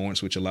Dexter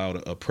Lawrence, which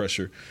allowed a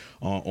pressure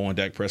on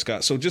Dak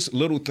Prescott. So just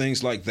little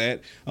things like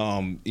that,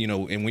 and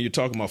when you're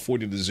talking about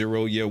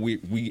 40-0,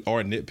 we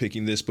are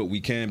nitpicking this, but we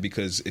can,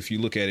 because if you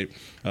look at it,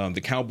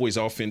 the Cowboys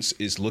offense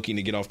is looking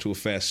to get off to a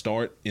fast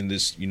start in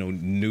this,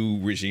 new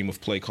regime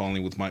of play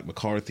calling with Mike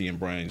McCarthy and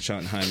Brian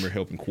Schottenheimer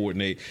helping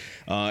coordinate.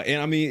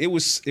 And I mean, it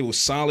was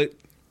solid,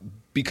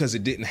 because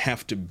it didn't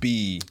have to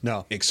be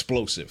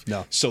explosive.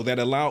 So that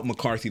allowed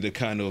McCarthy to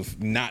kind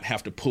of not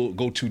have to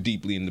go too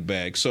deeply in the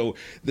bag. So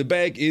the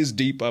bag is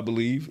deep, I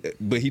believe,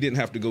 but he didn't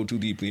have to go too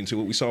deeply into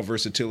it. We saw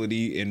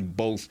versatility in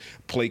both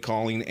play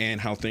calling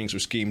and how things were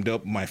schemed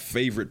up. My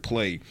favorite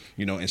play,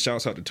 and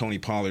shouts out to Tony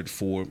Pollard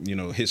for,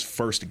 his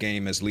first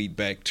game as lead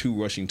back, 2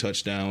 rushing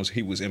touchdowns.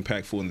 He was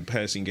impactful in the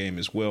passing game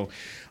as well.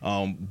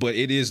 But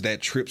it is that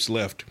trips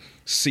left,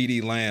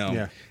 CeeDee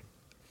Lamb,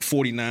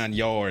 49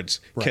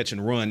 yards, catch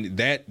and run.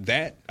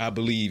 That I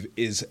believe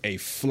is a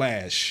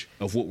flash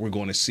of what we're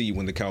going to see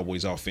when the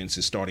Cowboys offense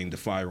is starting to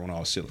fire on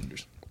all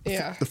cylinders.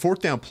 Yeah. The 4th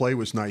down play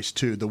was nice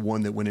too. The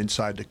one that went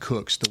inside to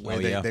Cooks, the way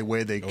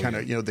they kind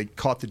of they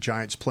caught the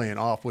Giants playing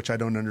off, which I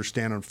don't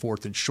understand on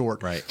 4th and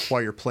short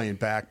while you're playing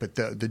back. But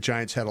the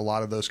Giants had a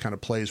lot of those kind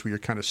of plays where you're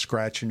kind of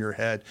scratching your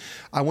head.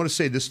 I want to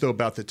say this though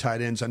about the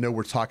tight ends. I know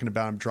we're talking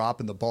about them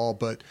dropping the ball,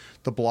 but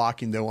the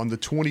blocking though on the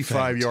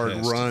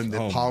 25-yard run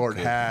that Pollard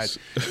had,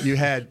 you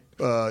had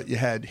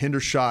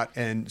Hendershot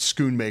and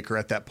Schoonmaker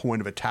at that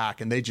point of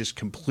attack, and they just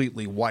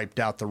completely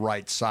wiped out the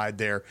right side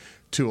there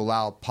to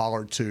allow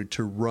Pollard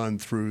to run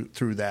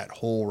through that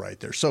hole right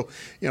there. So,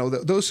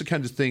 those are the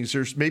kinds of things.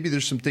 There's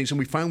some things, and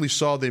we finally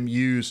saw them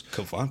use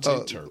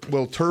Turpin.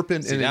 Well,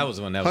 Turpin and that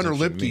was one that Hunter was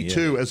Lipke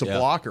too as a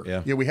blocker.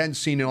 Yeah. We hadn't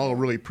seen it all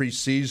really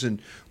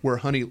preseason where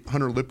Hunter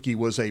Lipke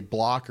was a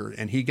blocker,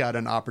 and he got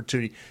an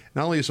opportunity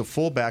not only as a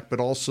fullback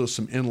but also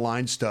some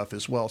inline stuff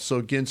as well. So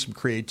again, some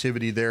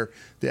creativity there.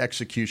 The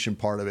execution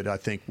part of it, I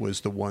think,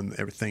 was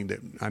everything that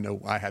I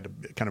know I had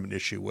kind of an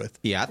issue with.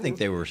 Yeah, I think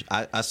they were.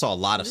 I saw a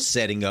lot of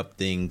setting up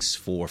things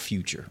for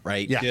future,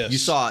 right? Yeah. You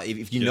saw,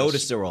 if you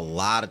noticed, there were a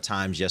lot of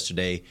times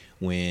yesterday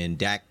when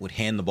Dak would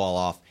hand the ball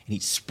off and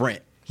he'd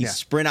sprint. He'd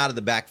sprint out of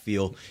the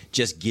backfield,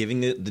 just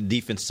giving the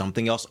defense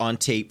something else on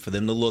tape for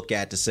them to look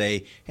at to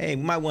say, hey,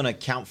 we might want to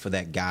account for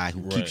that guy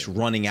who keeps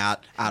running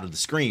out of the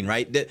screen,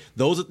 right?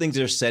 Those are things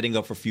they're setting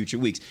up for future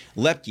weeks.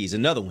 Lepke is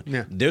another one.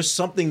 Yeah. There's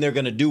something they're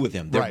going to do with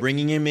him. They're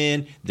bringing him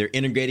in. They're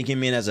integrating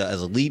him in as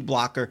a lead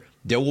blocker.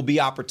 there will be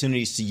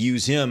opportunities to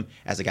use him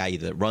as a guy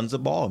either that runs the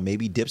ball or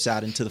maybe dips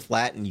out into the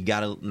flat and you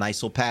got a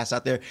nice little pass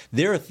out there.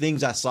 There are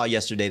things I saw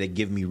yesterday that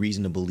give me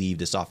reason to believe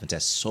this offense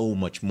has so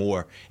much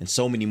more and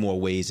so many more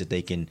ways that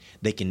they can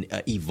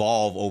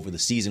evolve over the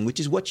season, which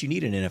is what you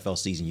need in an NFL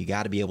season. You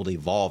got to be able to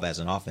evolve as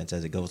an offense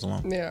as it goes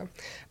along. Yeah.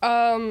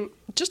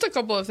 Just a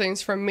couple of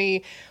things from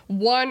me.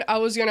 One, I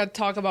was going to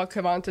talk about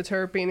Kevonta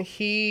Turpin.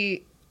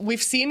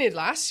 We've seen it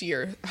last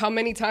year, how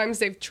many times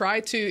they've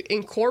tried to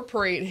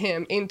incorporate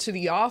him into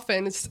the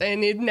offense,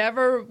 and it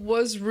never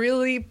was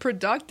really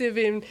productive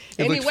in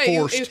any way.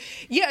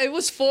 It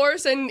was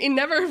forced, and it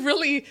never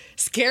really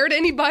scared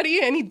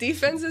anybody, any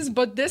defenses.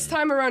 But this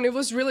time around, it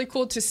was really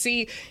cool to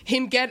see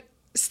him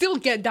still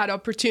get that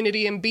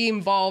opportunity and be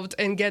involved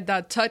and get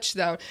that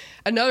touchdown.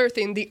 Another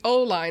thing, the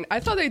O-line.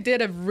 I thought they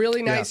did a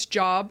really nice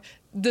job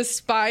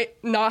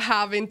despite not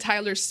having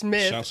Tyler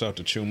Smith. Shouts out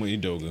to Chuma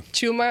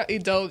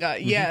Edoga.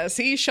 Yes,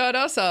 he shut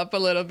us up a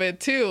little bit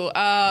too.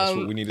 That's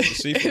what we needed to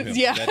see from him.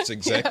 Yeah, that's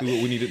exactly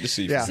what we needed to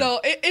see from him. So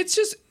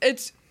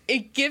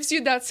it gives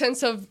you that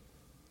sense of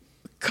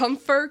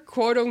comfort,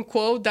 quote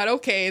unquote, that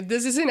okay,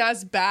 this isn't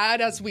as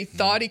bad as we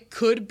thought it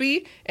could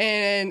be,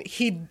 and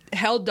he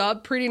held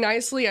up pretty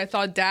nicely. I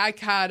thought Dak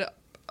had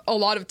a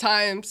lot of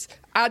times,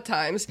 at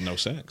times, no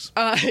sacks.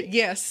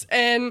 Yes,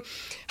 and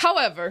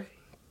however,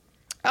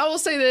 I will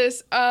say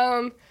this: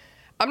 I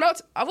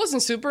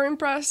wasn't super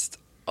impressed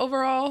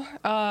overall.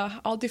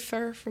 I'll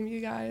defer from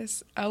you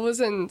guys. I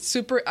wasn't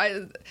super.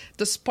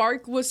 The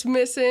spark was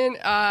missing,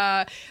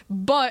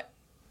 but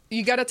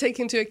you got to take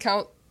into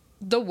account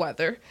the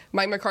weather.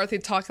 Mike McCarthy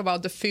talked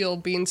about the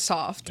field being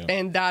soft,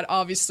 and that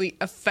obviously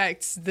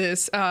affects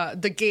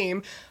the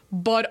game.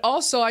 But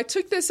also, I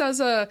took this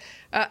as I'm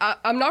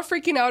not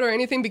freaking out or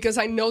anything because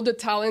I know the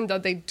talent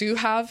that they do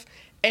have.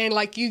 And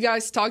like you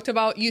guys talked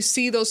about, you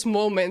see those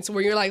moments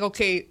where you're like,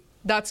 okay,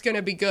 that's going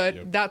to be good.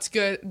 Yep. That's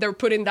good. They're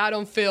putting that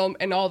on film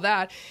and all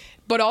that.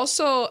 But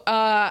also,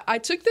 I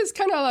took this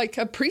kind of like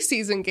a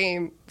preseason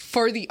game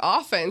for the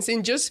offense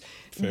and just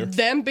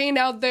them being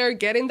out there,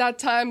 getting that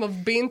time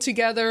of being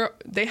together.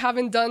 They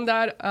haven't done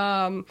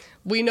that.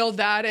 We know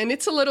that. And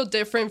it's a little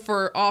different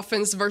for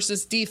offense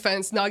versus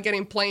defense, not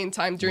getting playing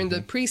time during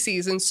the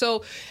preseason.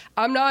 So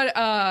I'm not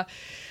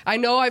I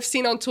know I've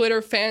seen on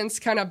Twitter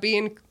fans kind of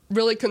being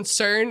really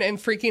concerned and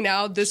freaking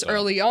out this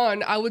early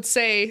on. I would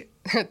say,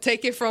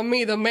 take it from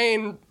me, the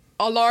main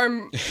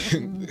alarm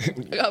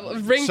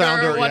ringer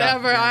Sounder, or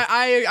whatever. Yeah.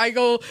 I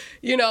go,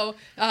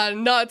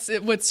 nuts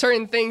with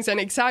certain things and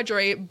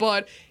exaggerate,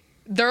 but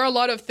there are a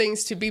lot of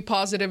things to be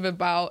positive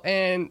about,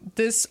 and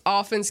this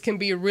offense can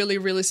be really,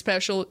 really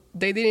special.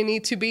 They didn't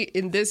need to be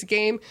in this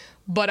game,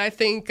 but I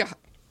think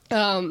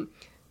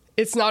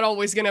it's not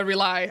always going to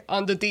rely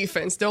on the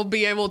defense. They'll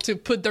be able to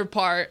put their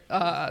part.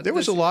 There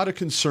was a lot of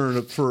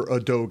concern for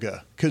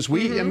Edoga because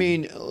I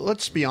mean,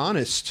 let's be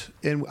honest,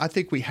 and I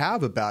think we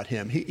have about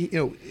him. He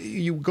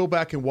you go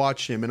back and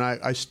watch him, and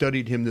I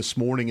studied him this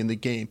morning in the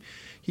game.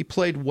 He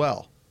played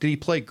well. Did he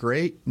play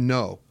great?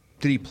 No.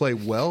 Did he play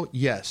well?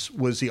 Yes.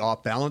 Was he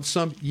off balance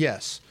some?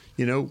 Yes.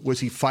 Was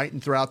he fighting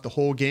throughout the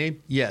whole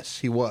game? Yes,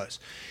 he was.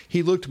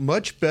 He looked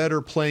much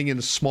better playing in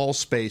a small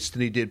space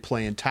than he did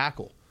playing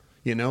tackle.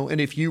 And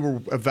if you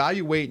were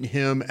evaluating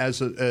him as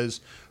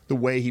the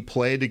way he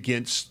played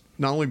against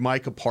not only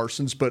Micah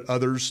Parsons but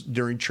others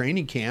during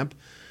training camp,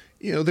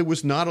 there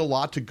was not a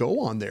lot to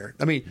go on there.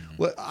 I mean,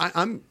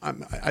 I'm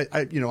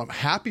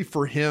happy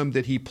for him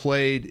that he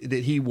played,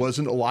 that he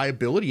wasn't a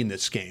liability in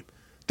this game.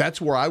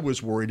 That's where I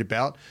was worried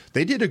about.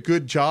 They did a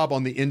good job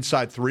on the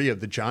inside three of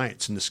the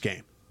Giants in this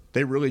game.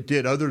 They really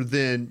did. Other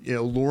than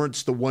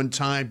Lawrence the one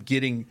time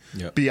getting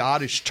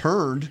Biotish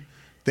turned.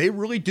 They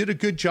really did a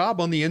good job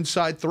on the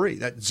inside three.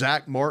 That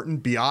Zach Martin,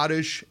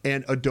 Biotish,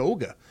 and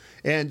Edoga.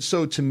 And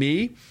so to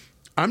me,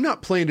 I'm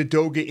not playing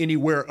Edoga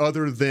anywhere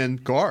other than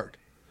guard.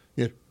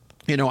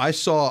 I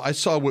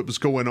saw what was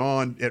going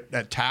on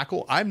at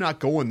tackle. I'm not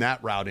going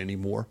that route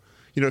anymore.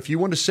 If you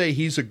want to say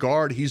he's a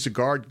guard,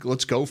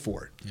 let's go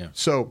for it. Yeah.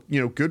 So,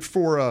 good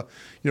for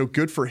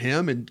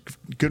him and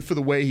good for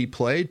the way he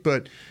played.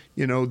 But,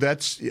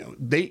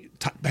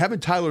 having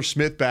Tyler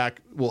Smith back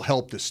will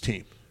help this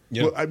team.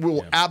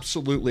 Will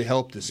absolutely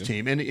help this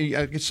team. And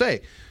I can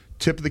say,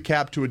 tip of the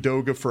cap to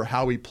Edoga for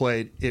how he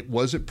played. It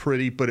wasn't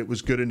pretty, but it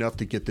was good enough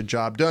to get the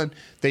job done.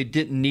 They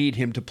didn't need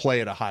him to play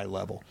at a high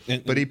level,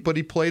 but he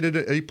played at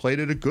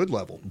a good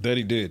level. That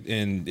he did,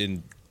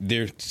 and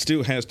there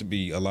still has to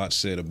be a lot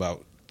said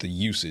about the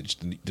usage,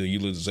 the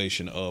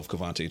utilization of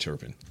Kevonta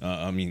Turpin.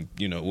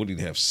 What did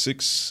he have?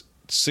 Six.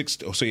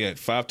 So he had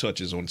 5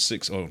 touches on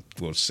 6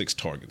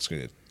 targets. He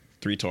had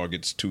 3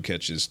 targets, 2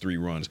 catches, 3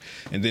 runs.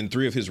 And then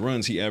 3 of his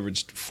runs, he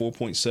averaged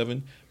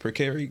 4.7 per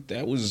carry.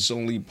 That was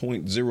only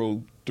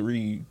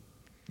 0.03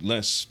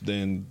 less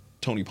than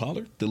Tony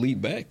Pollard, the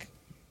lead back.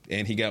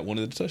 and he got one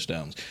of the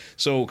touchdowns.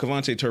 So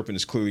Kevontae Turpin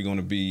is clearly going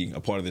to be a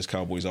part of this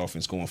Cowboys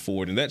offense going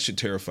forward, and that should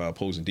terrify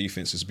opposing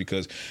defenses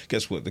because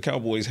guess what? The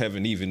Cowboys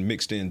haven't even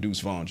mixed in Deuce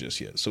Vaughn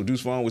just yet. So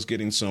Deuce Vaughn was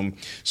getting some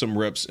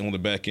reps on the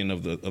back end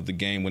of the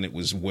game when it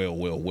was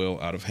well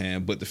out of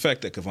hand. But the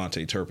fact that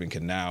Kevontae Turpin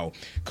can now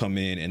come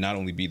in and not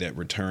only be that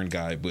return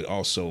guy, but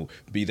also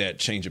be that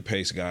change of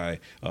pace guy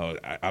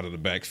out of the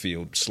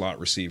backfield, slot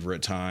receiver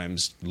at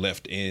times,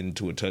 left end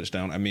to a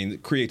touchdown. I mean,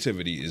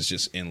 creativity is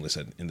just endless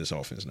in this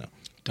offense now.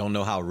 Don't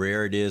know how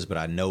rare it is, but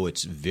I know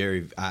it's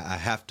I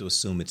have to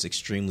assume it's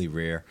extremely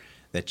rare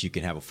that you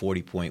can have a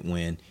 40-point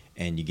win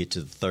and you get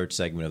to the third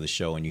segment of the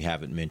show and you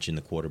haven't mentioned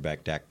the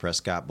quarterback, Dak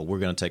Prescott. But we're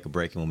going to take a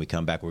break, and when we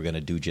come back, we're going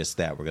to do just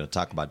that. We're going to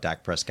talk about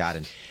Dak Prescott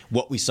and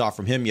what we saw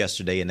from him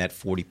yesterday in that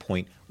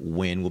 40-point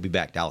win. We'll be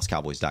back.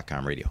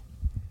 DallasCowboys.com radio.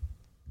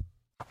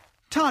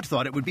 Todd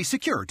thought it would be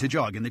secure to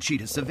jog in the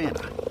cheetah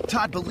savanna.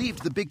 Todd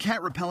believed the big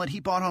cat repellent he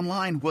bought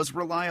online was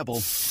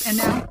reliable. And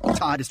now,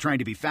 Todd is trying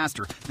to be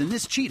faster than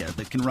this cheetah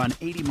that can run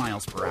 80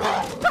 miles per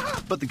hour.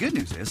 But the good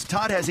news is,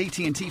 Todd has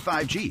AT&T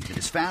 5G that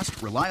is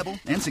fast, reliable,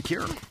 and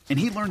secure. And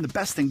he learned the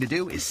best thing to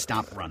do is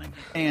stop running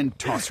and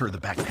toss her the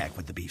backpack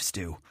with the beef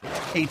stew.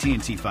 AT&T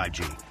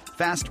 5G.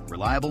 Fast,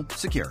 reliable,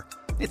 secure.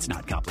 It's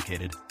not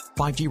complicated.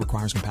 5G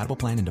requires compatible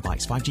plan and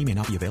device. 5G may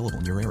not be available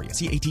in your area.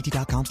 See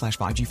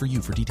att.com/5G for you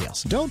for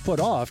details. Don't put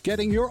off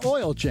getting your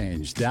oil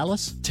changed,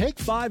 Dallas. Take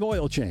 5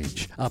 Oil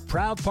Change. A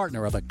proud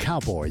partner of the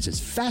Cowboys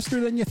is faster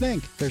than you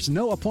think. There's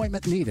no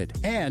appointment needed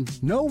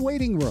and no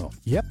waiting room.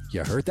 Yep,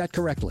 you heard that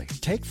correctly.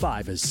 Take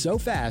 5 is so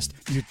fast,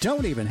 you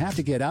don't even have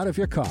to get out of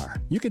your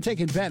car. You can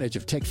take advantage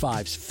of Take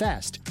 5's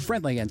fast,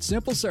 friendly, and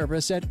simple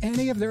service at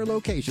any of their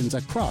locations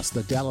across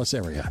the Dallas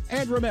area.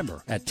 And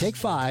remember, at Take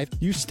 5,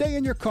 you stay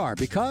in your car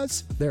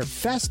because they're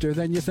faster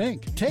than you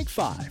think. Take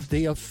 5,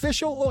 the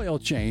official oil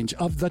change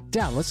of the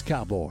Dallas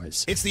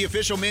Cowboys. It's the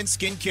official men's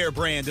skincare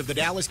brand of the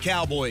Dallas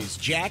Cowboys,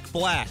 Jack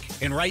Black.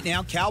 And right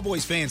now,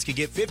 Cowboys fans can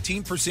get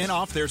 15%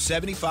 off their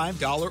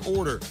 $75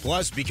 order.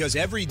 Plus, because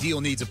every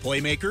deal needs a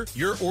playmaker,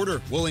 your order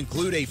will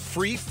include a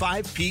free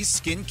 5-piece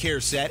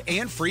skincare set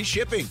and free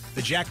shipping.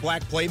 The Jack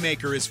Black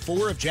Playmaker is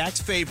 4 of Jack's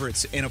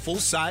favorites and a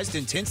full-sized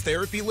intense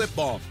therapy lip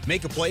balm.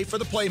 Make a play for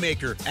the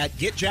playmaker at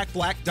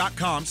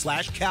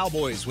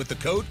getjackblack.com/Cowboys with the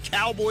code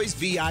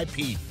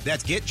CowboysVIP.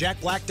 That's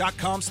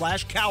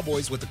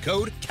getjackblack.com/Cowboys with the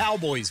code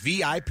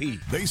CowboysVIP.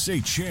 They say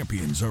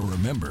champions are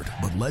remembered,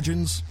 but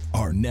legends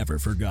are never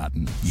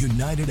forgotten.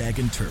 United Ag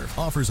and Turf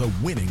offers a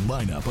winning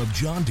lineup of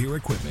John Deere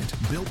equipment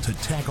built to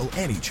tackle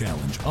any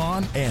challenge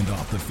on and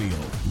off the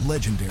field.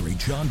 Legendary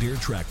John Deere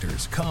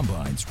tractors,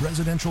 combines,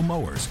 residential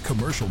mowers,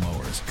 commercial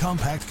mowers,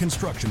 compact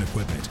construction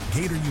equipment,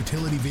 Gator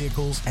utility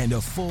vehicles, and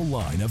a full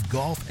line of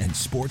golf and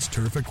sports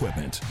turf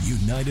equipment.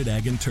 United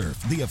Ag and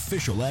Turf, the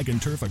official Ag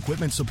and Turf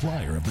equipment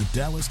supplier of the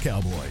Dallas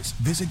Cowboys.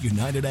 Visit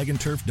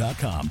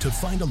UnitedAgAndTurf.com to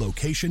find a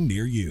location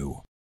near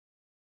you.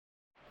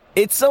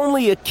 It's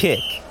only a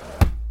kick,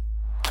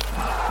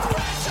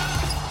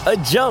 a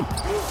jump,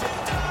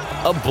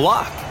 a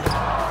block.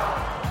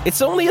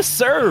 It's only a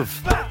serve.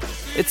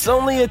 It's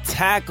only a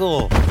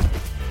tackle,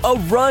 a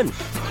run.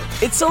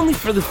 It's only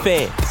for the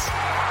fans.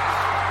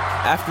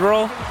 After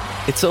all,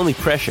 it's only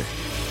pressure.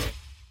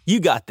 You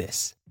got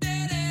this.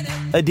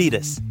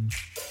 Adidas.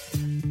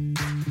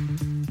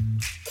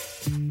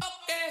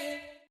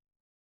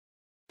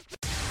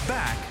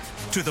 Back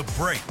to the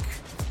break.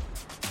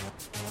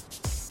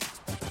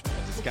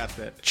 Got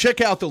that.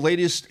 Check out the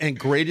latest and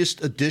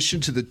greatest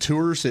addition to the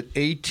tours at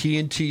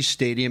AT&T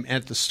Stadium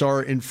at the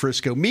Star in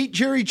Frisco. Meet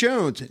Jerry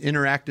Jones, an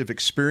interactive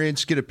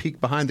experience. Get a peek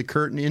behind the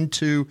curtain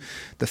into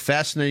the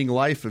fascinating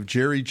life of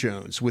Jerry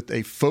Jones with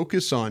a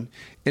focus on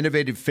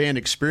innovative fan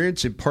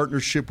experience in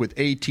partnership with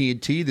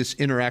AT&T. This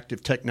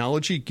interactive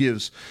technology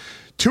gives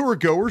tour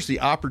goers the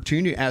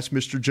opportunity to ask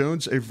Mr.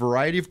 Jones a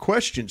variety of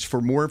questions.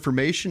 For more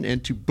information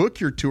and to book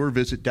your tour,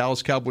 visit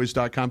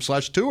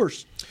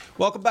DallasCowboys.com/tours.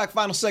 Welcome back.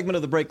 Final segment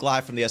of the break,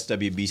 live from the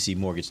SWBC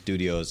Mortgage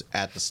Studios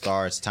at the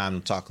Star. It's time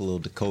to talk a little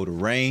Dakota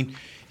Rain.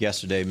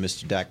 Yesterday,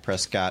 Mr. Dak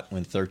Prescott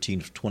went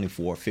 13 of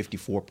 24,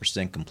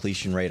 54%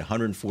 completion rate,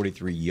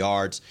 143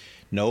 yards,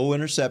 no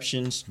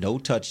interceptions, no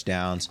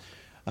touchdowns,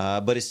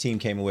 but his team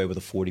came away with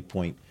a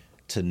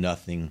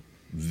 40-0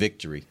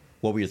 victory.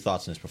 What were your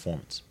thoughts on his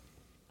performance?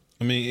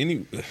 I mean,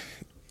 any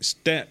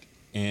stat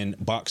and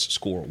box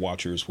score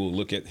watchers will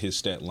look at his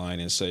stat line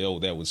and say, oh,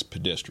 that was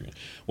pedestrian.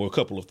 Well, a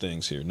couple of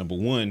things here. Number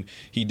one,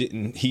 he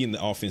and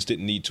the offense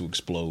didn't need to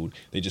explode.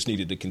 They just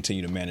needed to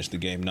continue to manage the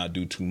game, not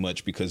do too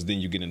much, because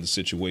then you get into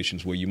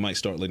situations where you might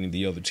start letting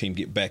the other team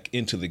get back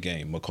into the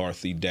game.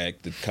 McCarthy,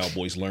 Dak, the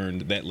Cowboys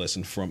learned that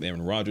lesson from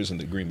Aaron Rodgers and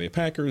the Green Bay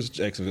Packers,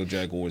 Jacksonville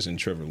Jaguars, and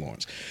Trevor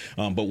Lawrence.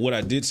 But what I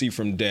did see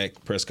from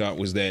Dak Prescott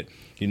was that,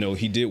 you know,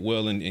 he did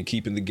well in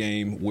keeping the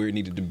game where it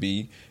needed to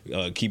be,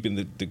 keeping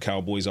the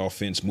Cowboys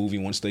offense moving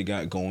once they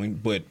got going.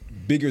 But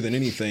bigger than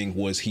anything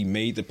was he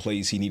made the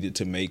plays he needed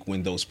to make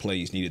when those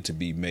plays needed to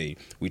be made.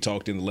 We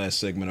talked in the last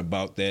segment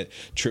about that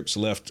trips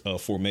left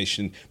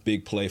formation,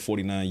 big play,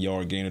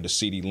 49-yard gainer to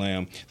CeeDee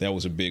Lamb. That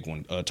was a big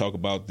one. Talk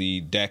about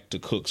the Dak to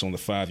Cooks on the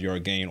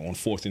 5-yard gain on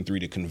 4th and 3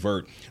 to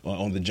convert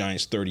on the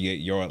Giants'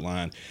 38-yard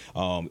line,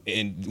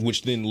 and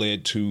which then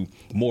led to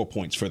more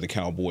points for the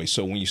Cowboys.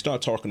 So when you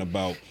start talking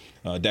about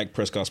Dak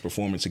Prescott's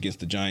performance against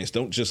the Giants,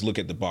 don't just look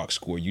at the box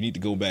score. You need to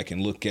go back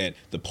and look at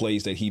the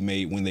plays that he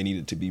made when they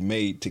needed to be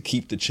made to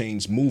keep the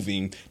chains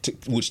moving,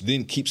 which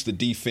then keeps the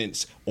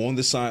defense on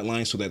the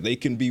sideline so that they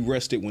can be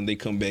rested when they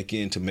come back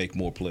in to make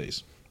more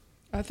plays.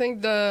 I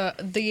think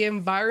the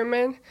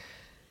environment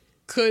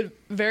could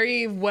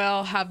very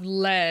well have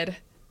led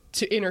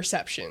to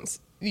interceptions.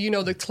 You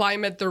know, the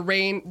climate, the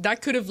rain,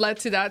 that could have led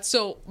to that.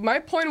 So my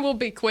point will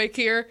be quick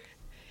here.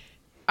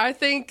 I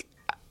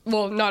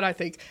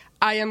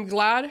am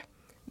glad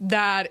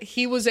that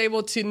he was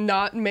able to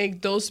not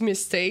make those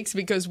mistakes,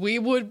 because we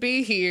would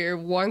be here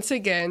once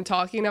again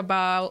talking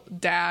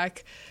about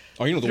Dak.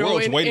 Oh, you know, the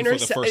world's waiting for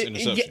the first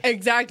interception.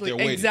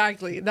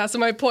 Exactly. That's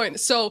my point.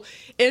 So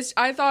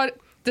I thought,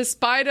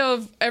 despite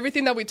of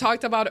everything that we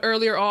talked about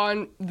earlier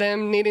on,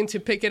 them needing to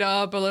pick it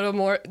up a little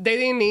more, they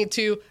didn't need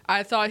to.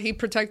 I thought he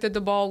protected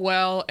the ball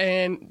well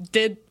and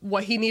did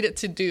what he needed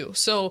to do.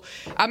 So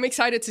I'm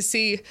excited to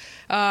see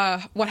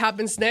what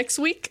happens next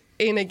week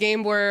in a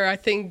game where I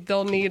think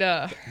they'll need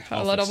a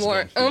little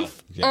more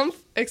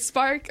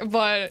spark.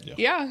 But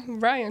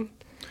Brian.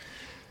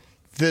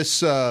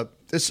 This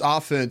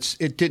offense,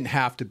 it didn't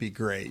have to be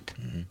great,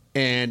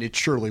 and it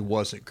surely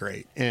wasn't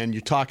great. And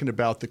you're talking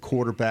about the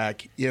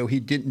quarterback. You know,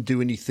 he didn't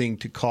do anything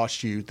to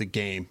cost you the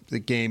game. The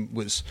game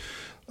was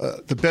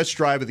the best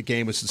drive of the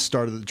game was the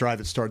start of the drive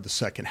that started the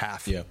second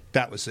half. Yeah,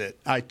 that was it.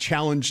 I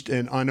challenged,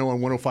 and I know on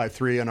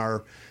 105.3 on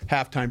our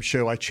halftime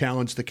show, I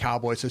challenged the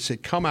Cowboys. I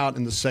said, come out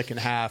in the second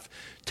half,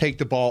 take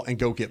the ball, and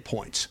go get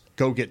points.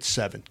 Go get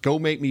 7. Go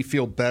make me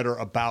feel better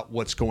about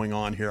what's going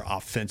on here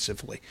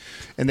offensively.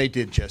 And they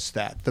did just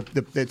that.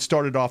 It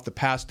started off the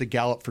pass to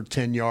Gallup for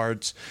 10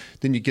 yards.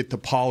 Then you get the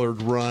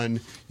Pollard run.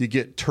 You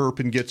get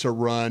Turpin gets a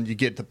run. You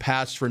get the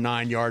pass for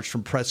 9 yards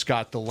from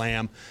Prescott to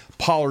Lamb.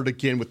 Pollard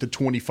again with the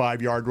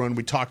 25-yard run.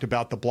 We talked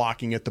about the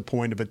blocking at the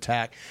point of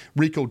attack.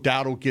 Rico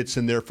Dowdle gets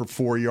in there for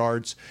 4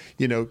 yards.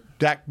 You know,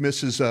 Dak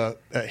misses a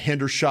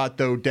Hendershot,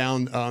 though,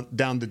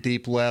 down the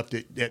deep left.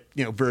 It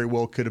very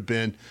well could have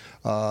been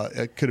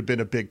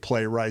a big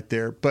play right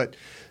there. But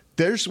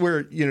there's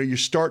where, you're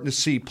starting to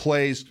see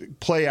play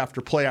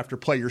after play after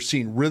play. You're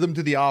seeing rhythm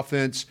to the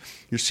offense.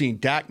 You're seeing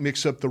Dak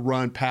mix up the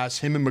run pass.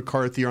 Him and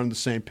McCarthy are on the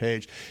same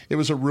page. It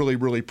was a really,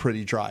 really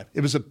pretty drive.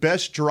 It was the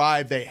best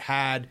drive they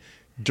had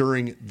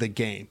during the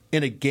game,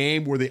 in a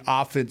game where the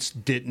offense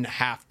didn't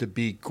have to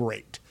be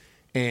great.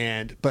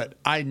 But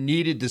I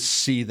needed to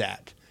see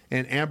that.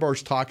 And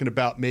Ambar's talking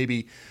about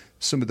maybe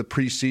some of the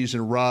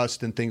preseason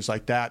rust and things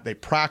like that. They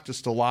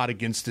practiced a lot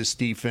against this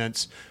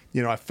defense.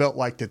 I felt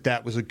like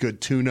that was a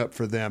good tune-up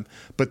for them.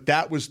 But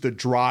that was the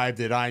drive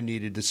that I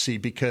needed to see,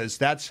 because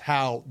that's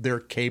how they're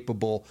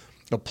capable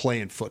of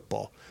playing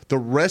football. The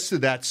rest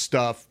of that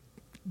stuff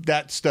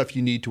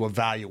you need to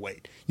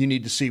evaluate. You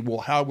need to see, well,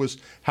 how was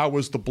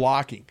the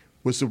blocking?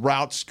 Was the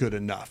routes good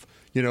enough?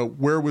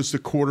 Where was the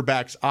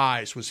quarterback's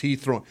eyes? Was he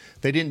throwing?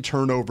 They didn't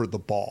turn over the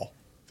ball.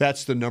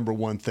 That's the number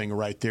one thing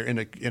right there.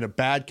 In a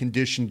bad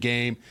condition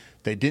game,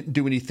 they didn't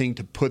do anything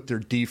to put their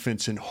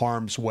defense in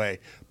harm's way,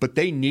 but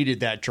they needed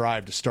that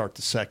drive to start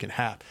the second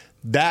half.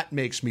 That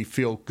makes me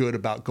feel good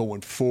about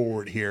going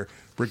forward here,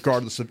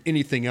 regardless of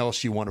anything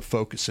else you want to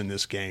focus in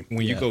this game.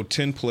 When you go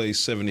 10 plays,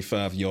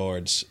 75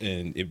 yards,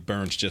 and it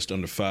burns just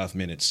under 5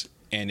 minutes,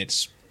 and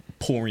it's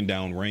pouring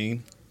down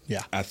rain,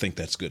 I think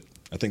that's good.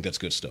 I think that's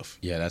good stuff.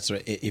 Yeah, that's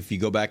right. If you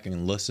go back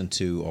and listen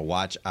to or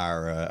watch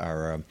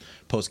our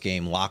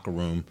post-game locker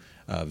room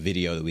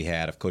video that we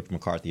had of Coach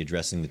McCarthy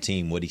addressing the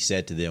team, what he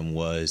said to them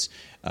was,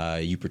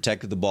 you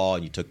protected the ball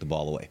and you took the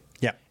ball away.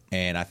 Yeah.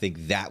 And I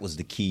think that was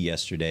the key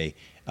yesterday.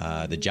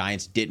 The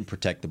Giants didn't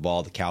protect the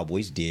ball. The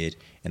Cowboys did.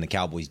 And the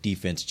Cowboys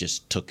defense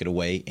just took it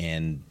away,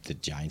 and the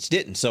Giants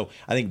didn't. So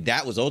I think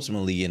that was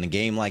ultimately, in a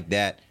game like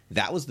that,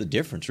 that was the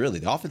difference, really.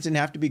 The offense didn't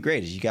have to be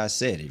great, as you guys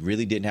said. It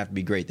really didn't have to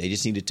be great. They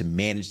just needed to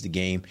manage the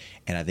game,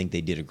 and I think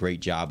they did a great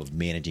job of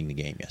managing the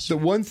game yesterday.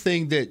 The one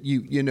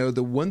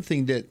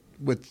thing that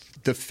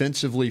with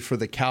defensively for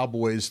the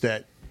Cowboys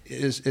that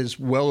is, as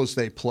well as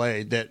they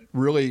played, that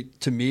really,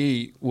 to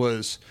me,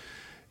 was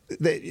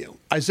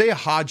Isaiah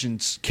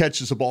Hodgins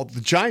catches the ball.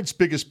 The Giants'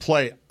 biggest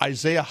play,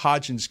 Isaiah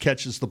Hodgins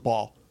catches the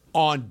ball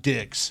on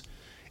Diggs,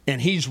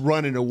 and he's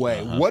running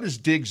away. What does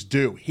Diggs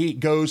do? He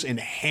goes and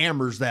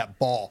hammers that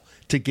ball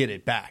to get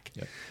it back.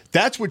 Yep.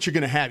 That's what you're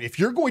going to have. If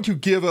you're going to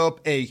give up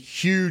a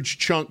huge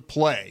chunk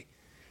play,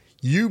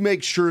 you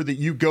make sure that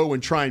you go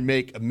and try and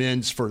make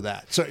amends for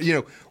that. So,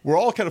 we're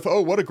all kind of,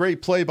 what a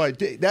great play by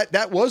Diggs.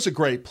 That was a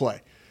great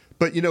play.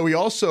 But, he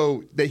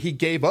also, that he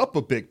gave up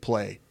a big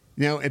play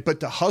But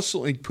to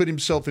hustle and put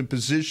himself in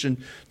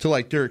position to,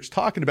 like Derek's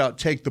talking about,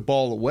 take the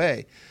ball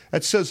away,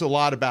 that says a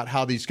lot about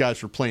how these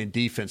guys were playing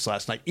defense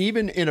last night.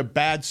 Even in a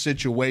bad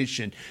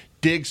situation,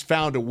 Diggs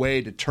found a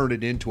way to turn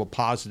it into a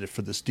positive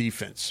for this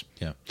defense.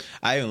 Yeah.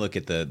 I even look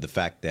at the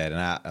fact that,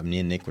 and me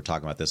and Nick were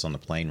talking about this on the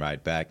plane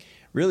ride back,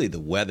 really the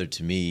weather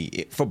to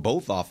me, for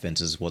both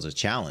offenses, was a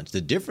challenge.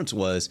 The difference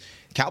was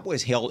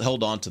Cowboys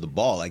held on to the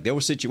ball. Like, there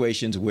were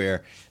situations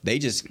where they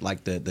just,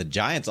 like the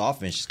Giants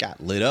offense just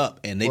got lit up,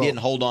 and they didn't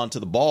hold on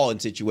to the ball in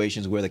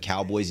situations where the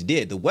Cowboys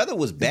did. The weather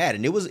was bad,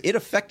 and it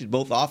affected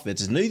both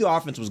offenses. Neither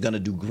offense was going to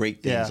do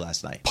great things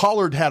last night.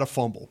 Pollard had a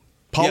fumble.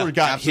 Pollard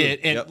got absolutely.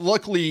 hit, and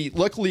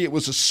luckily it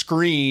was a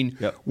screen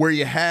where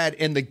you had,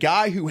 and the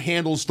guy who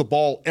handles the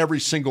ball every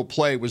single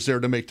play was there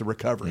to make the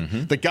recovery.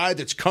 The guy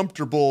that's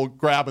comfortable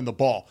grabbing the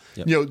ball.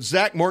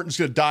 Zach Martin's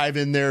going to dive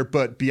in there,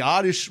 but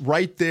Biadasz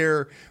right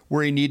there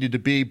where he needed to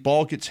be.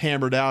 Ball gets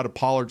hammered out of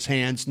Pollard's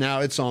hands.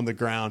 Now it's on the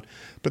ground.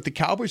 But the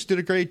Cowboys did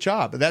a great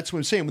job. And that's what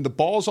I'm saying. When the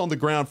ball's on the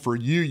ground for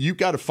you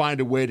got to find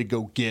a way to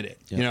go get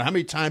it. How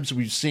many times have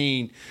we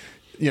seen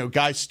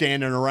guys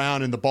standing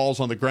around and the ball's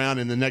on the ground,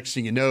 and the next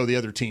thing you know, the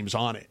other team's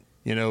on it.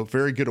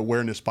 Very good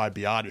awareness by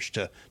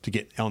Biadasz to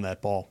get on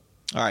that ball.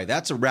 All right,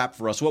 that's a wrap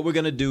for us. What we're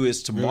going to do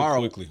is tomorrow.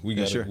 Really quickly,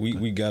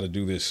 we got to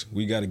do this.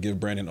 We got to give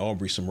Brandon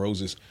Aubrey some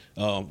roses.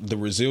 The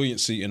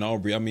resiliency in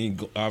Aubrey. I mean,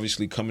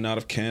 obviously coming out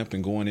of camp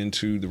and going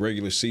into the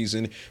regular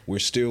season, we're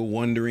still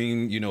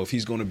wondering, if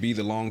he's going to be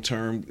the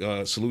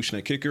long-term solution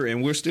at kicker,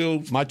 and we're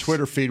still. My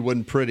Twitter feed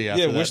wasn't pretty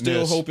after that. Yeah, we're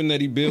still miss. hoping that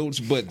he builds,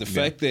 but the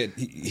fact that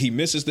he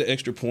misses the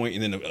extra point,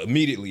 and then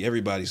immediately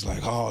everybody's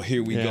like, "Oh,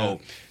 here we go."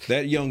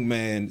 That young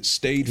man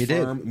stayed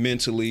firm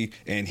mentally,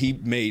 and he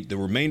made the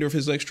remainder of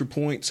his extra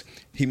points.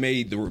 He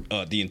made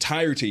the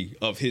entirety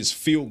of his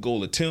field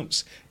goal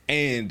attempts,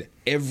 and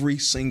every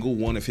single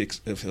one of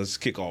his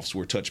kickoffs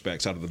were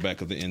touchbacks out of the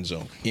back of the end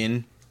zone.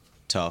 In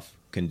tough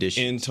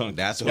conditions.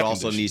 That's what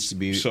also needs to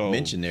be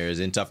mentioned there, is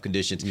in tough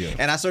conditions. Yeah.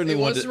 And I certainly It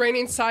was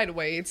raining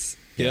sideways.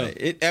 Yeah.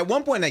 At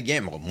one point in that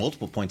game, or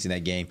multiple points in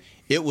that game,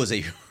 it was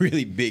a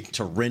really big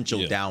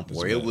torrential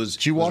downpour.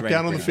 Did you walk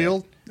down on the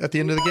field at the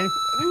end of the game?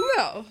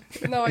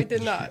 No, I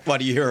did not. Why,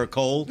 do you hear her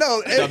cold?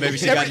 No, maybe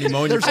she got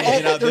pneumonia.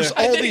 There's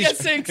all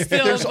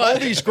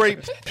but... these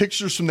great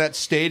pictures from that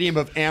stadium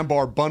of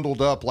Ambar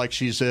bundled up like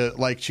she's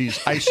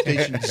ice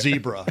station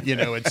zebra,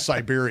 in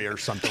Siberia or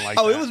something like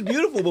that. Oh, it was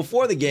beautiful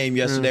before the game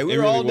yesterday. We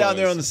were all down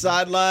there on the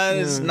sideline.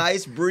 It's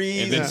nice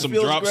breeze. And then some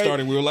drops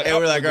started. We were like,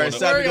 all right, it's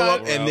time to go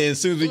up. And then as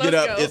soon as we get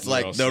up, it's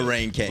like the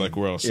rain came. Like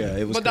we're all sick. Yeah,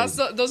 it was.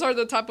 But those are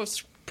the type of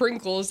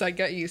sprinkles that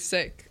get you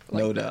sick.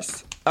 No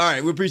doubt. All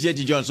right, we appreciate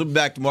you joining us. We'll be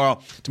back tomorrow.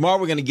 Tomorrow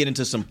we're going to get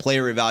into some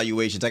player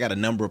evaluations. I got a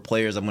number of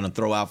players I'm going to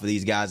throw out for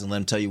these guys and let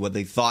them tell you what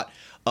they thought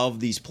of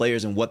these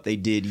players and what they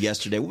did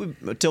yesterday.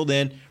 Until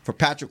then, for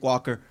Patrick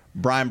Walker,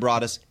 Brian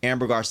Broaddus,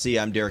 Amber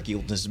Garcia, I'm Derek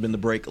Eagleton. This has been The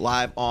Break,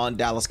 live on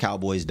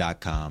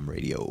DallasCowboys.com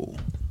radio.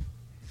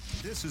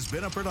 This has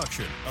been a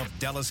production of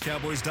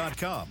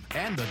DallasCowboys.com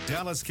and the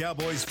Dallas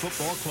Cowboys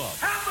Football Club.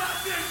 How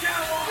about this,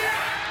 Cowboys?